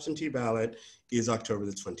for an absentee ballot is October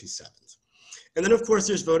the 27th. And then of course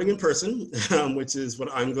there's voting in person, which is what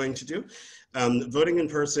I'm going to do. Voting in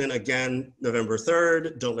person, again, November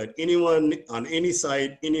 3rd. Don't let anyone on any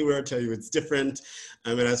site, anywhere tell you it's different.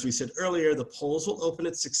 And as we said earlier, the polls will open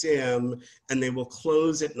at 6 a.m. and they will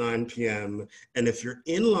close at 9 p.m. And if you're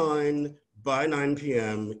in line by 9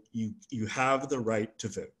 p.m., you have the right to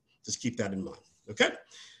vote. Just keep that in mind, okay?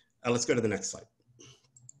 Let's go to the next slide.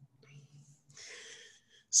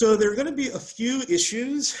 So there are going to be a few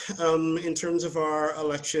issues in terms of our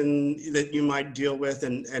election that you might deal with,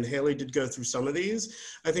 and Haley did go through some of these.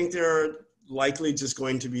 I think there are likely just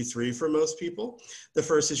going to be 3 for most people. The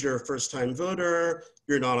first is you're a first-time voter,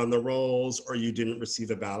 you're not on the rolls, or you didn't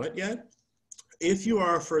receive a ballot yet. If you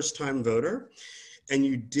are a first-time voter and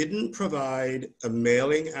you didn't provide a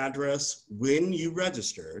mailing address when you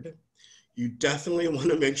registered, you definitely want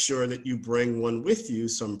to make sure that you bring one with you,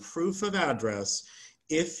 some proof of address,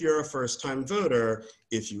 if you're a first-time voter,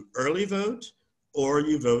 if you early vote or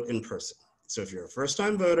you vote in person. So if you're a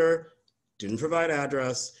first-time voter, didn't provide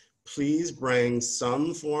address, please bring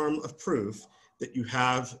some form of proof that you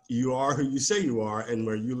are who you say you are and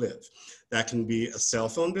where you live. That can be a cell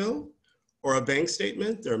phone bill or a bank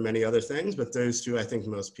statement. There are many other things, but those 2 I think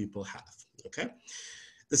most people have, okay?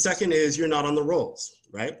 The second is you're not on the rolls,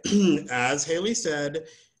 right? As Haley said,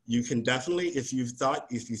 you can definitely, if you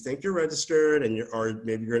think you're registered and or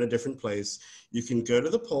maybe you're in a different place, you can go to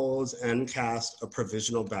the polls and cast a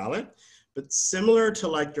provisional ballot. But similar to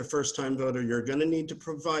like your first-time voter, you're going to need to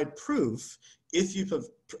provide proof if you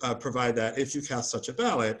provide that, if you cast such a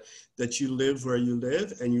ballot, that you live where you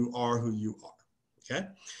live and you are who you are, okay?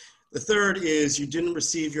 The third is you didn't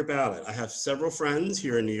receive your ballot. I have several friends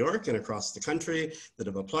here in New York and across the country that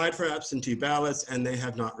have applied for absentee ballots and they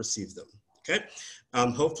have not received them, okay?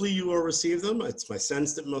 Hopefully you will receive them. It's my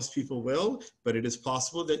sense that most people will, but it is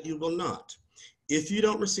possible that you will not. If you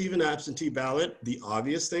don't receive an absentee ballot, the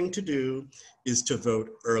obvious thing to do is to vote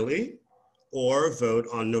early or vote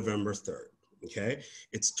on November 3rd, okay?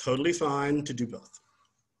 It's totally fine to do both.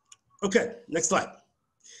 Okay, next slide.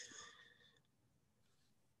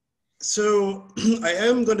 So I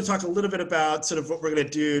am going to talk a little bit about sort of what we're going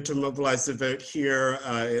to do to mobilize the vote here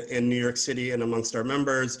in New York City and amongst our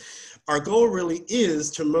members. Our goal really is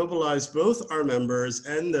to mobilize both our members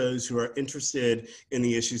and those who are interested in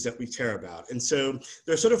the issues that we care about. And so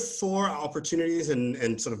there are sort of 4 opportunities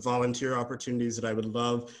and sort of volunteer opportunities that I would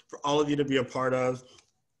love for all of you to be a part of.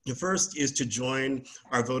 The first is to join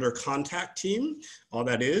our voter contact team. All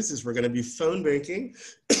that is we're going to be phone banking,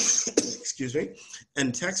 excuse me,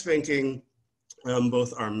 and text banking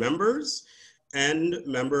both our members and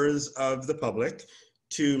members of the public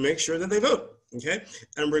to make sure that they vote, okay?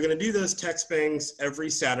 And we're gonna do those text banks every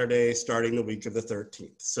Saturday starting the week of the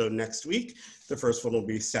 13th. So next week, the first one will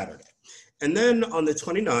be Saturday. And then on the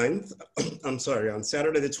 29th, on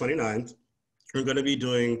Saturday the 29th, we're going to be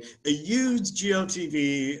doing a huge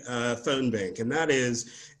GLTV phone bank. And that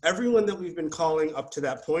is everyone that we've been calling up to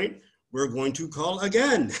that point, we're going to call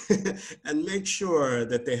again and make sure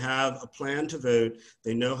that they have a plan to vote,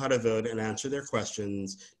 they know how to vote and answer their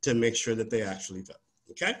questions to make sure that they actually vote,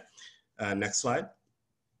 okay? Next slide.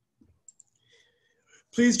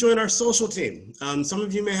 Please join our social team. Some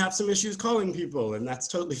of you may have some issues calling people, and that's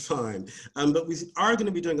totally fine. But we are going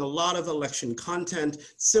to be doing a lot of election content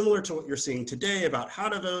similar to what you're seeing today about how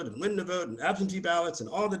to vote and when to vote and absentee ballots and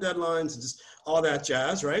all the deadlines and just all that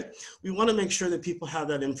jazz, right? We want to make sure that people have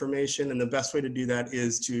that information, and the best way to do that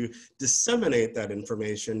is to disseminate that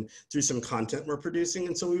information through some content we're producing.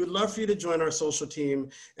 And so we would love for you to join our social team.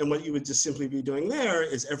 And what you would just simply be doing there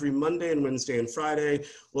is every Monday and Wednesday and Friday,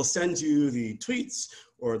 we'll send you the tweets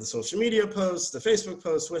or the social media posts, the Facebook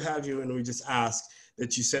posts, what have you, and we just ask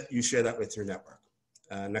that you share that with your network.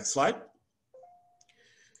 Next slide.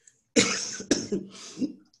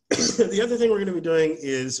 The other thing we're going to be doing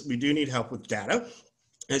is we do need help with data.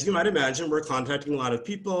 As you might imagine, we're contacting a lot of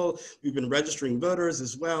people. We've been registering voters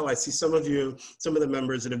as well. I see some of you, some of the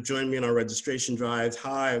members that have joined me in our registration drive.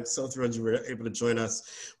 Hi, I'm so thrilled you were able to join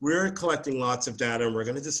us. We're collecting lots of data, and we're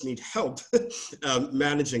going to just need help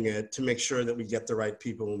managing it to make sure that we get the right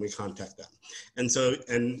people when we contact them.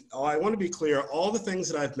 And I want to be clear, all the things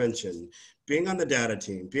that I've mentioned, being on the data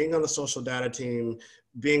team, being on the social data team,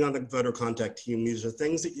 being on the voter contact team, these are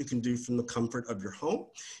things that you can do from the comfort of your home.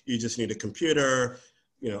 You just need a computer,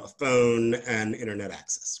 a phone and internet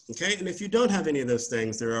access, okay? And if you don't have any of those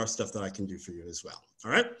things, there are stuff that I can do for you as well,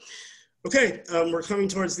 all right? Okay, we're coming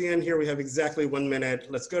towards the end here. We have exactly 1 minute.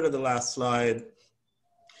 Let's go to the last slide.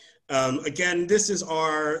 Again, this is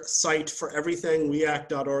our site for everything,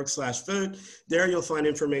 weact.org/vote. There you'll find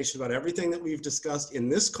information about everything that we've discussed in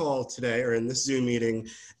this call today or in this Zoom meeting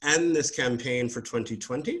and this campaign for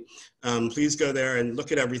 2020. Please go there and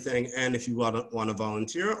look at everything. And if you want to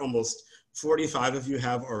volunteer, almost 45 of you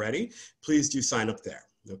have already, please do sign up there,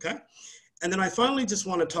 okay? And then I finally just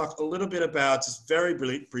want to talk a little bit about, just very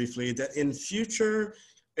briefly, that in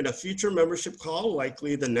a future membership call,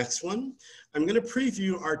 likely the next one, I'm going to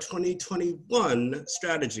preview our 2021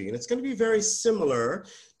 strategy. And it's going to be very similar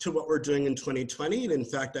to what we're doing in 2020. And in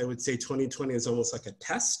fact, I would say 2020 is almost like a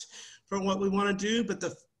test for what we want to do. But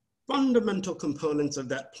the fundamental components of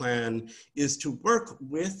that plan is to work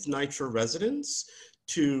with NYCHA residents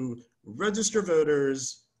to register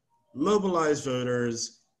voters, mobilize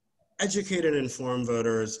voters, educate and inform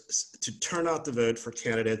voters to turn out the vote for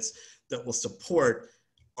candidates that will support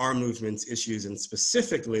our movement's issues and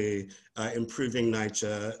specifically improving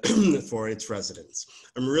NYCHA for its residents.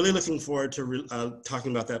 I'm really looking forward to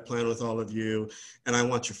talking about that plan with all of you, and I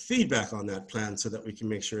want your feedback on that plan so that we can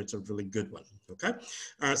make sure it's a really good one, okay?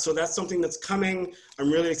 So that's something that's coming. I'm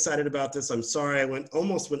really excited about this. I'm sorry I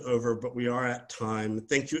almost went over, but we are at time.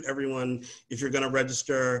 Thank you, everyone. If you're gonna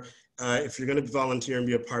register, if you're going to volunteer and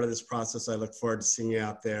be a part of this process, I look forward to seeing you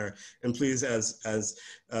out there. And please, as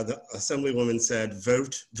the Assemblywoman said,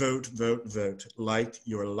 vote, vote, vote, vote, like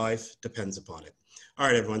your life depends upon it. All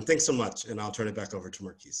right, everyone, thanks so much. And I'll turn it back over to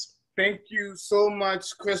Marquise. Thank you so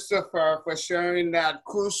much, Christopher, for sharing that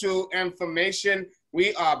crucial information.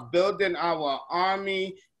 We are building our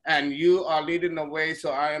army and you are leading the way. So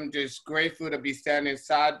I am just grateful to be standing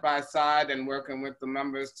side by side and working with the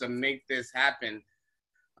members to make this happen.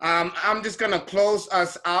 I'm just gonna close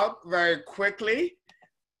us out very quickly.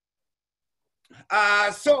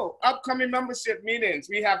 So upcoming membership meetings.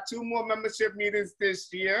 We have 2 more membership meetings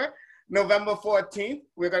this year. November 14th,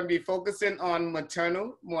 we're gonna be focusing on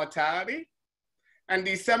maternal mortality. And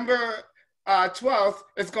December 12th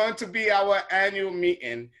is going to be our annual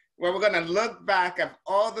meeting where we're gonna look back at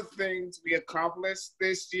all the things we accomplished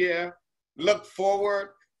this year, look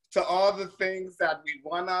forward to all the things that we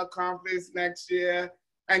wanna accomplish next year,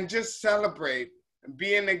 and just celebrate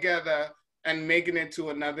being together and making it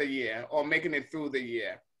to another year or making it through the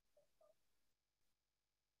year.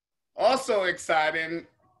 Also exciting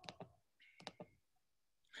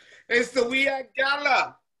is the WEAC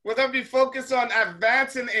Gala. We're gonna be focused on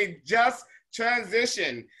advancing a just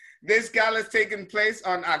transition. This gala is taking place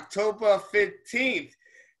on October 15th.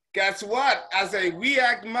 Guess what? As a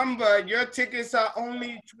WEAC member, your tickets are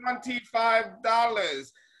only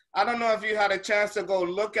 $25. I don't know if you had a chance to go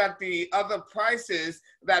look at the other prices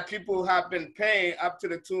that people have been paying up to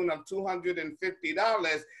the tune of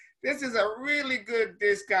 $250. This is a really good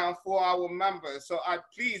discount for our members. So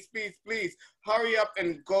please, please, please hurry up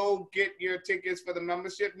and go get your tickets for the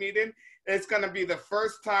membership meeting. It's going to be the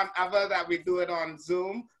first time ever that we do it on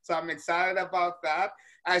Zoom. So I'm excited about that.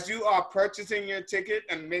 As you are purchasing your ticket,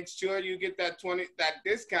 and make sure you get that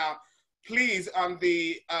discount, please, on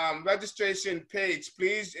the registration page,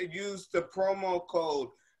 please use the promo code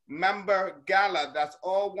Member Gala. That's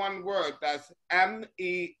all one word. That's MEMBERGALA.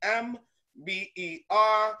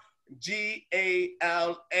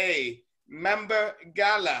 Member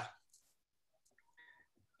Gala.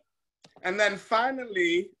 And then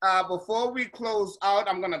finally, before we close out,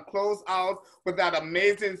 I'm going to close out with that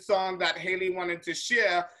amazing song that Haley wanted to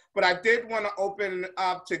share. But I did want to open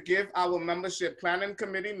up to give our membership planning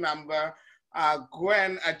committee member,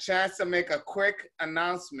 Gwen, a chance to make a quick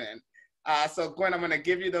announcement. So Gwen, I'm going to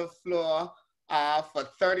give you the floor for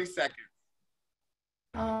 30 seconds.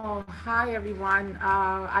 Oh, hi everyone.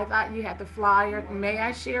 I thought you had the flyer. May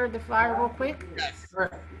I share the flyer real quick? Yes.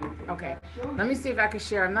 Okay, let me see if I can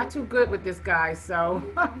share. I'm not too good with this, guy, so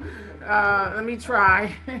let me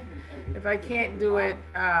try. If I can't do it,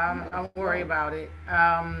 don't worry about it.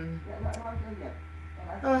 I'm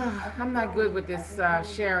not good with this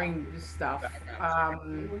sharing stuff.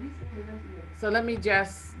 So let me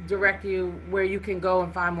just direct you where you can go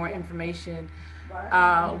and find more information.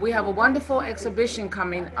 We have a wonderful exhibition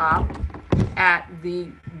coming up at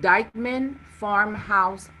the Dyckman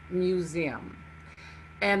Farmhouse Museum.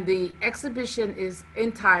 And the exhibition is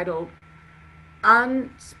entitled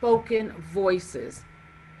Unspoken Voices,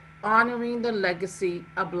 Honoring the Legacy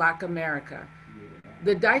of Black America.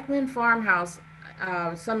 The Dyckman Farmhouse,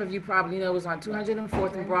 some of you probably know, was on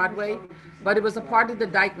 204th and Broadway, but it was a part of the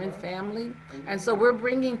Dyckman family. And so we're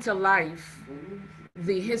bringing to life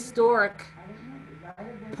the historic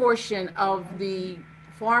portion of the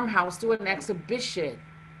farmhouse through an exhibition,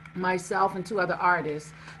 myself and 2 other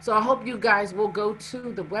artists. So I hope you guys will go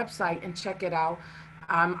to the website and check it out.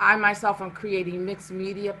 I myself am creating mixed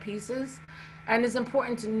media pieces, and it's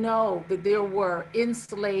important to know that there were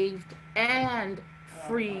enslaved and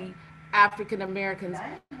free African Americans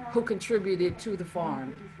who contributed to the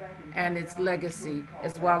farm and its legacy,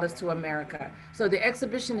 as well as to America. So the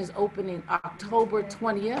exhibition is opening October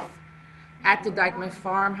 20th at the Dyckman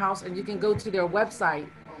Farmhouse, and you can go to their website,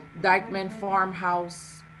 Dyckman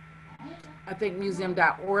Farmhouse, I think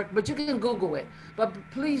museum.org, but you can Google it. But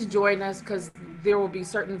please join us, because there will be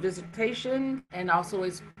certain visitation, and also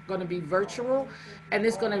it's going to be virtual, and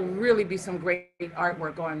it's going to really be some great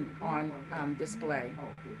artwork on display.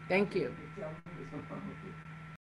 Thank you.